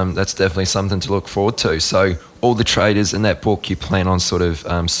 that's definitely something to look forward to. So all the traders in that book, you plan on sort of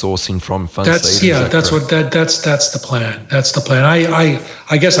sourcing from fund seeders? Yeah, that's the plan. That's the plan.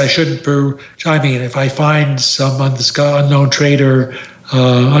 I guess I shouldn't. I mean, if I find some unknown trader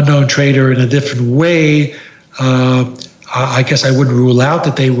in a different way, I guess I wouldn't rule out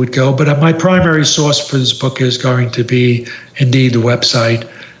that they would go. But my primary source for this book is going to be indeed the website.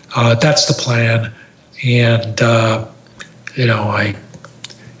 That's the plan, and.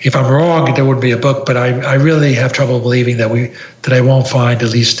 If I'm wrong, there wouldn't be a book, but I really have trouble believing that I won't find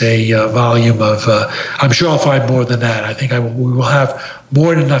at least a volume of. I'm sure I'll find more than that. I think we will have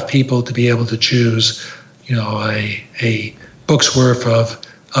more than enough people to be able to choose, a book's worth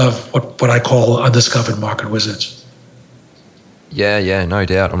of what I call undiscovered market wizards. Yeah, no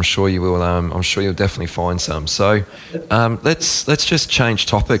doubt. I'm sure you will. I'm sure you'll definitely find some. So, let's just change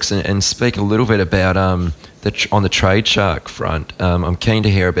topics and speak a little bit about on the TradeShark front. I'm keen to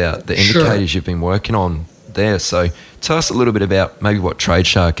hear about the indicators you've been working on there. So, tell us a little bit about maybe what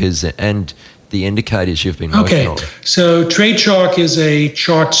TradeShark is and the indicators you've been working on. So TradeShark is a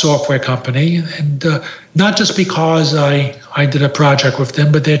chart software company, and not just because I did a project with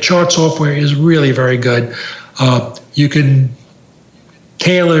them, but their chart software is really very good. You can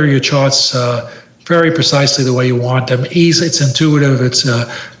tailor your charts very precisely the way you want them. Easy, it's intuitive. It's a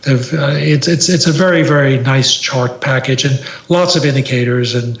very, very nice chart package and lots of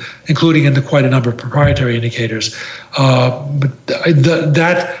indicators, and including quite a number of proprietary indicators. But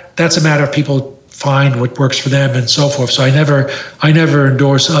that's a matter of people find what works for them and so forth. So I never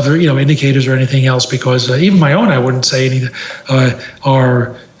endorse other indicators or anything else, because even my own I wouldn't say any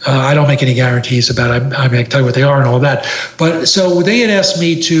I don't make any guarantees about it. I can tell you what they are and all that. But so they had asked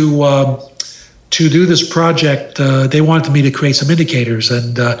me to do this project. They wanted me to create some indicators,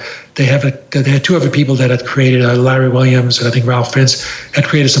 and they had two other people that had created, Larry Williams and I think Ralph Vince had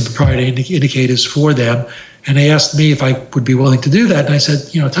created some proprietary indicators for them. And they asked me if I would be willing to do that. And I said,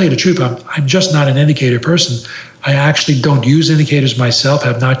 I'll tell you the truth, I'm just not an indicator person. I actually don't use indicators myself,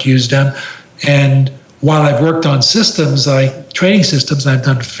 have not used them. And while I've worked on systems, trading systems, I've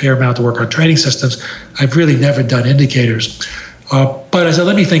done a fair amount of work on trading systems, I've really never done indicators. But I said,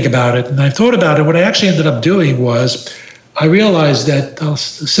 let me think about it. And I thought about it. What I actually ended up doing was I realized that the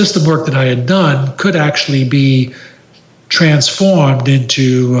system work that I had done could actually be transformed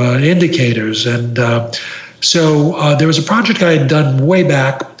into indicators. And so there was a project I had done way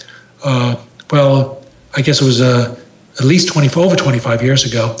back, I guess it was at least over 25 years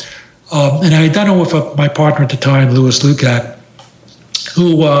ago. And I had done it with my partner at the time, Louis Lukac,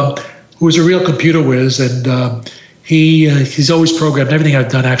 who was a real computer whiz, and he's always programmed everything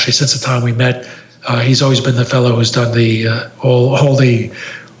I've done actually since the time we met. He's always been the fellow who's done all the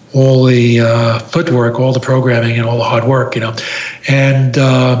footwork, all the programming, and all the hard work, And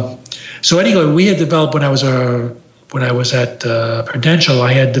so anyway, we had developed when I was at Prudential,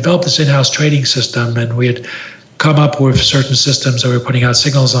 I had developed this in-house trading system, and we had come up with certain systems that we were putting out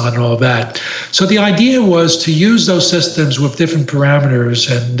signals on and all of that. So the idea was to use those systems with different parameters,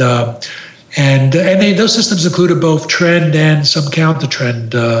 and those systems included both trend and some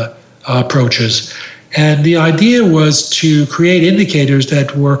counter-trend approaches. And the idea was to create indicators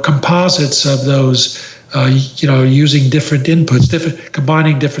that were composites of those, using different inputs,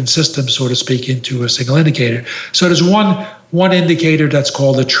 combining different systems, so to speak, into a single indicator. So there's one indicator that's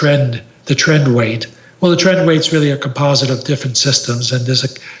called the trend weight. Well, the trend weight's really a composite of different systems, and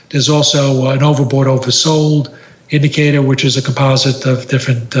there's also an overbought, oversold indicator, which is a composite of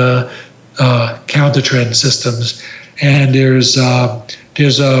different counter trend systems. And there's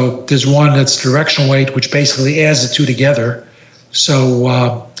one that's directional weight, which basically adds the two together.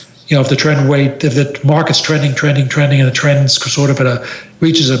 So if the market's trending, and the trend's sort of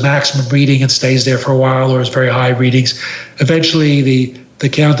reaches a maximum reading and stays there for a while, or is very high readings, eventually the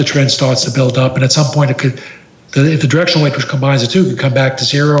counter trend starts to build up, and at some point if the directional weight which combines the two could come back to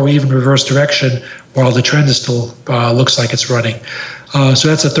zero, or even reverse direction while the trend is still looks like it's running. So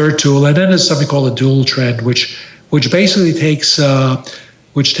that's a third tool, and then there's something called a dual trend, which basically takes a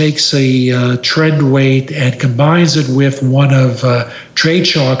trend weight and combines it with one of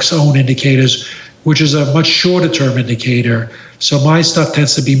TradeShark's own indicators, which is a much shorter term indicator. So my stuff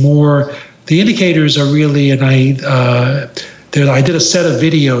tends to be more. The indicators are really, I did a set of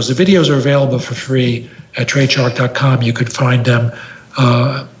videos. The videos are available for free at tradeshark.com. You could find them.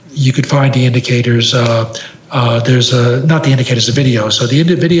 You could find the indicators. There's not the indicators, the videos. So the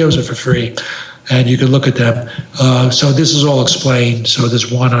videos are for free, and you can look at them. So this is all explained. So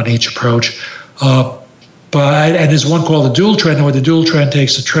there's one on each approach. And there's one called the dual trend, where the dual trend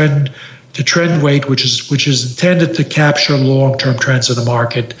takes the trend weight, which is intended to capture long-term trends in the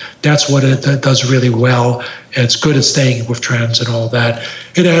market. That's what it does really well. And it's good at staying with trends and all that.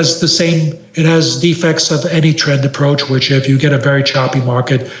 It has defects of any trend approach, which if you get a very choppy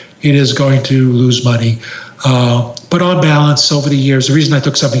market, it is going to lose money. But on balance, over the years, the reason I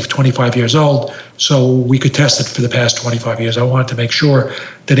took something 25 years old, so we could test it for the past 25 years, I wanted to make sure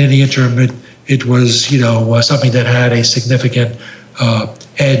that in the interim, it was something that had a significant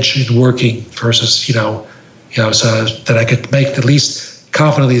edge in working versus so that I could make at least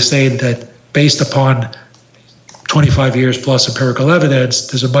confidently say that based upon 25 years plus empirical evidence,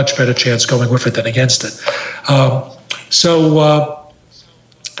 there's a much better chance going with it than against it.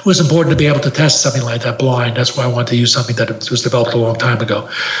 It was important to be able to test something like that blind. That's why I wanted to use something that was developed a long time ago.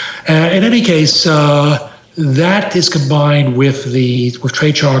 In any case, that is combined with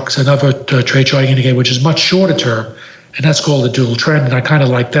TradeShark's another trade charting indicator, which is much shorter term, and that's called the dual trend. And I kind of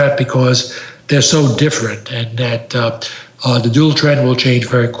like that because they're so different, and that the dual trend will change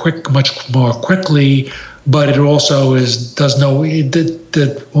much more quickly. But it also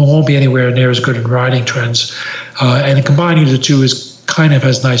won't be anywhere near as good in riding trends. And combining the two kind of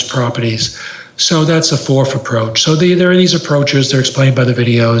has nice properties. So that's a fourth approach. So there are these approaches. They're explained by the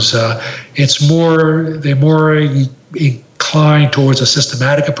videos. They're more inclined towards a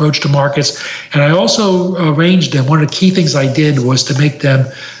systematic approach to markets. And I also arranged them. One of the key things I did was to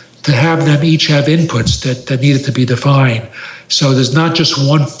have them each have inputs that needed to be defined. So there's not just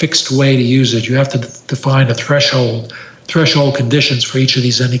one fixed way to use it. You have to define a threshold conditions for each of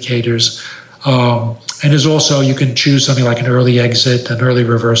these indicators. And there's also, you can choose something like an early exit, an early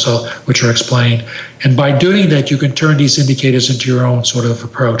reversal, which are explained. And by doing that, you can turn these indicators into your own sort of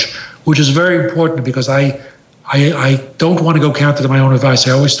approach, which is very important because I don't want to go counter to my own advice.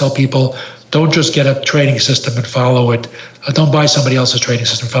 I always tell people, don't just get a trading system and follow it. Don't buy somebody else's trading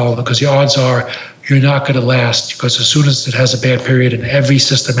system and follow it, because the odds are you're not going to last, because as soon as it has a bad period, and every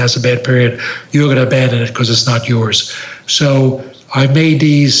system has a bad period, you're going to abandon it because it's not yours. So I made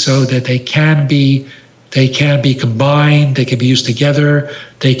these so that they can be combined, they can be used together,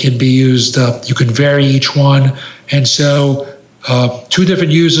 they can be used, you can vary each one. And so two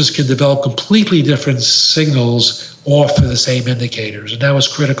different users can develop completely different signals off of the same indicators. And that was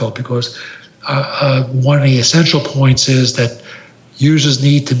critical because one of the essential points is that users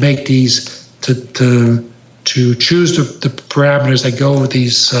need to make these, to choose the parameters that go with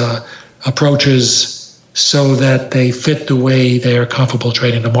these approaches so that they fit the way they are comfortable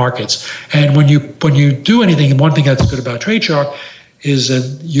trading the markets. And when you do anything, and one thing that's good about TradeShark is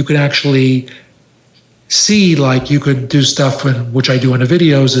that you can actually see, like you could do stuff, which I do in the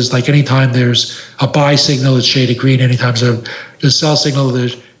videos, is like anytime there's a buy signal, it's shaded green. Anytime there's a sell signal,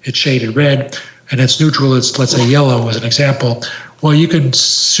 it's shaded red. And it's neutral, it's, let's say, yellow as an example. Well, you can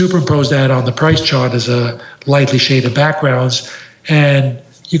superimpose that on the price chart as a lightly shaded backgrounds, and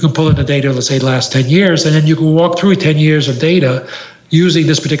you can pull in the data, let's say, the last 10 years, and then you can walk through 10 years of data using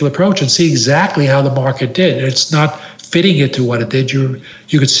this particular approach and see exactly how the market did. It's not fitting it to what it did. You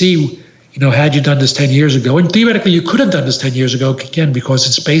could see, had you done this 10 years ago, and theoretically you could have done this 10 years ago, again, because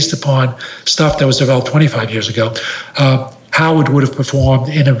it's based upon stuff that was developed 25 years ago, how it would have performed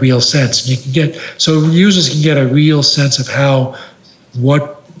in a real sense. And so users can get a real sense of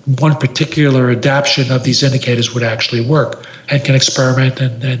what one particular adaptation of these indicators would actually work, and can experiment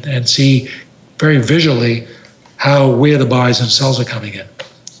and see very visually where the buys and sells are coming in.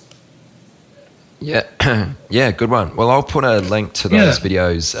 Yeah, good one. Well, I'll put a link to those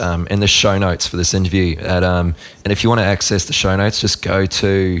videos in the show notes for this interview. And if you want to access the show notes, just go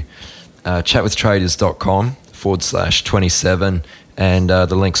to chatwithtraders.com/27, and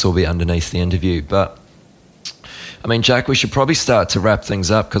the links will be underneath the interview. But I mean, Jack, we should probably start to wrap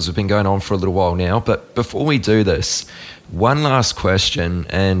things up because we've been going on for a little while now. But before we do this, one last question,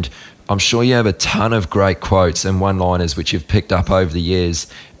 and I'm sure you have a ton of great quotes and one-liners which you've picked up over the years,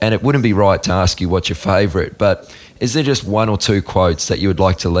 and it wouldn't be right to ask you what's your favorite, but is there just one or two quotes that you would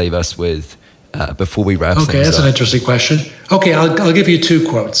like to leave us with before we wrap things up? Okay, that's an interesting question. Okay, I'll give you two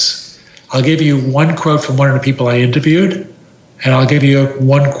quotes. I'll give you one quote from one of the people I interviewed, and I'll give you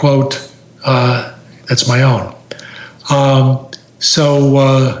one quote that's my own.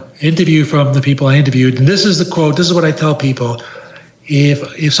 Interview from the people I interviewed, and this is the quote. This is what I tell people.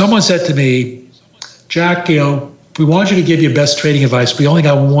 If someone said to me, Jack, we want you to give you best trading advice. We only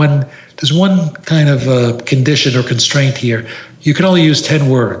got there's one kind of condition or constraint here. You can only use 10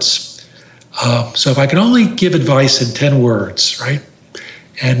 words. So if I can only give advice in 10 words, right?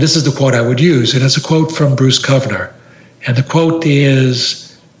 And this is the quote I would use. And it's a quote from Bruce Kovner. And the quote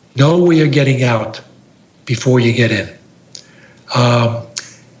is, know where you're getting out before you get in.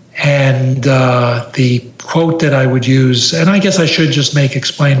 The quote that I would use, and I guess I should just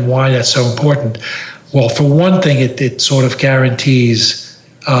explain why that's so important. Well, for one thing, it sort of guarantees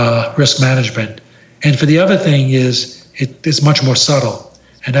risk management. And for the other thing is, it is much more subtle.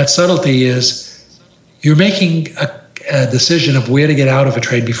 And that subtlety is you're making a decision of where to get out of a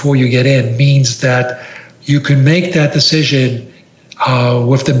trade before you get in means that you can make that decision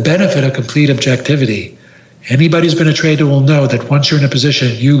with the benefit of complete objectivity. Anybody who's been a trader will know that once you're in a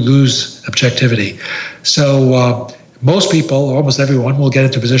position, you lose objectivity. So most people, almost everyone, will get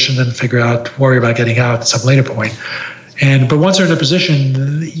into a position and worry about getting out at some later point. But once they're in a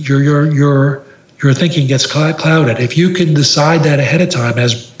position, your thinking gets clouded. If you can decide that ahead of time,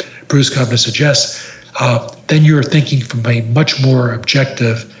 as Bruce Kovner suggests, then you're thinking from a much more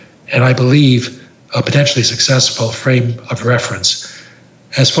objective and, I believe, a potentially successful frame of reference.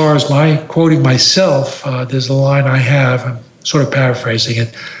 As far as my quoting myself, there's a line I have, I'm sort of paraphrasing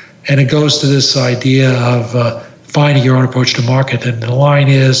it, and it goes to this idea of finding your own approach to market. And the line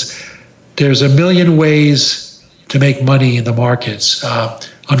is, there's a million ways to make money in the markets.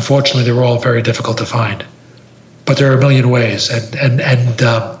 Unfortunately, they're all very difficult to find. But there are a million ways. And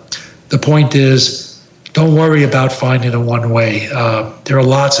the point is, don't worry about finding the one way. There are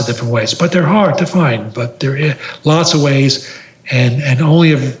lots of different ways, but they're hard to find. But there are lots of ways, and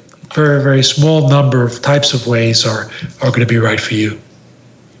only a very, very small number of types of ways are going to be right for you.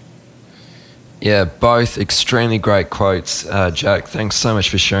 Yeah, both extremely great quotes, Jack. Thanks so much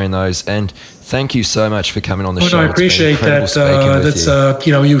for sharing those, and thank you so much for coming on the show. I appreciate that.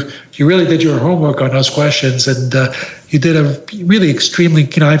 You really did your homework on those questions, and you did a really extremely.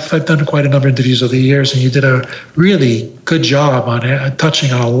 I've done quite a number of interviews over the years, and you did a really good job on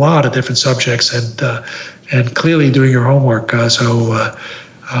touching on a lot of different subjects, and clearly doing your homework. I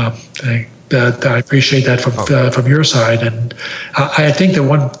appreciate that from your side, and I think the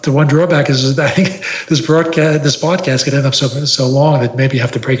one drawback is that I think this podcast could end up so long that maybe you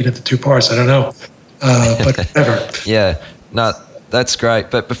have to break it into two parts. I don't know, but whatever. Yeah, no, that's great.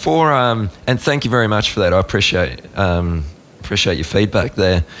 But before, and thank you very much for that. I appreciate your feedback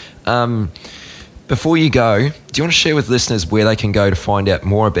there. Before you go, do you want to share with listeners where they can go to find out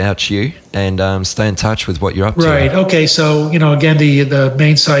more about you and stay in touch with what you're up to? Right. Okay. So, again, the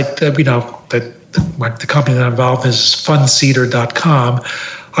main site that the company that I'm involved in is fundseeder.com.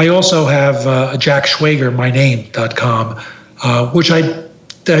 I also have Jack Schwager, myname.com, which I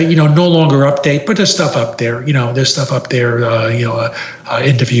no longer update, but there's stuff up there. There's stuff up there.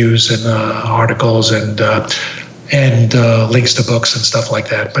 Interviews and articles and links to books and stuff like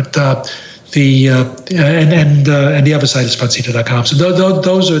that. But the other site is fundseeder.com. So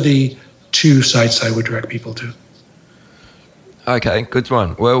those are the two sites I would direct people to. Okay, good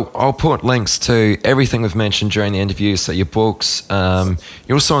one. Well, I'll put links to everything we've mentioned during the interview, so your books. You're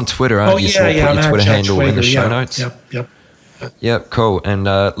also on Twitter, aren't you? So we'll put your Twitter handle in the show notes. Yep, cool. And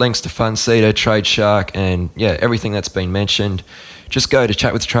links to Fundseeder, TradeShark, and everything that's been mentioned. Just go to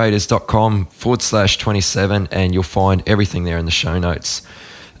chatwithtraders.com/27 and you'll find everything there in the show notes.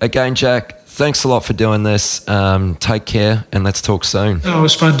 Again, Jack, thanks a lot for doing this. Take care and let's talk soon. Oh, it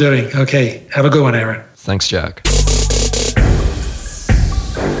was fun doing. Okay. Have a good one, Aaron. Thanks, Jack.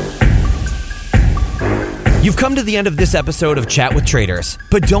 You've come to the end of this episode of Chat with Traders,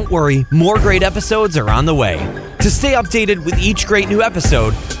 but don't worry, more great episodes are on the way. To stay updated with each great new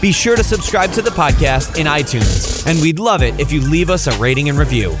episode, be sure to subscribe to the podcast in iTunes, and we'd love it if you leave us a rating and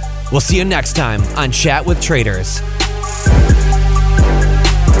review. We'll see you next time on Chat with Traders.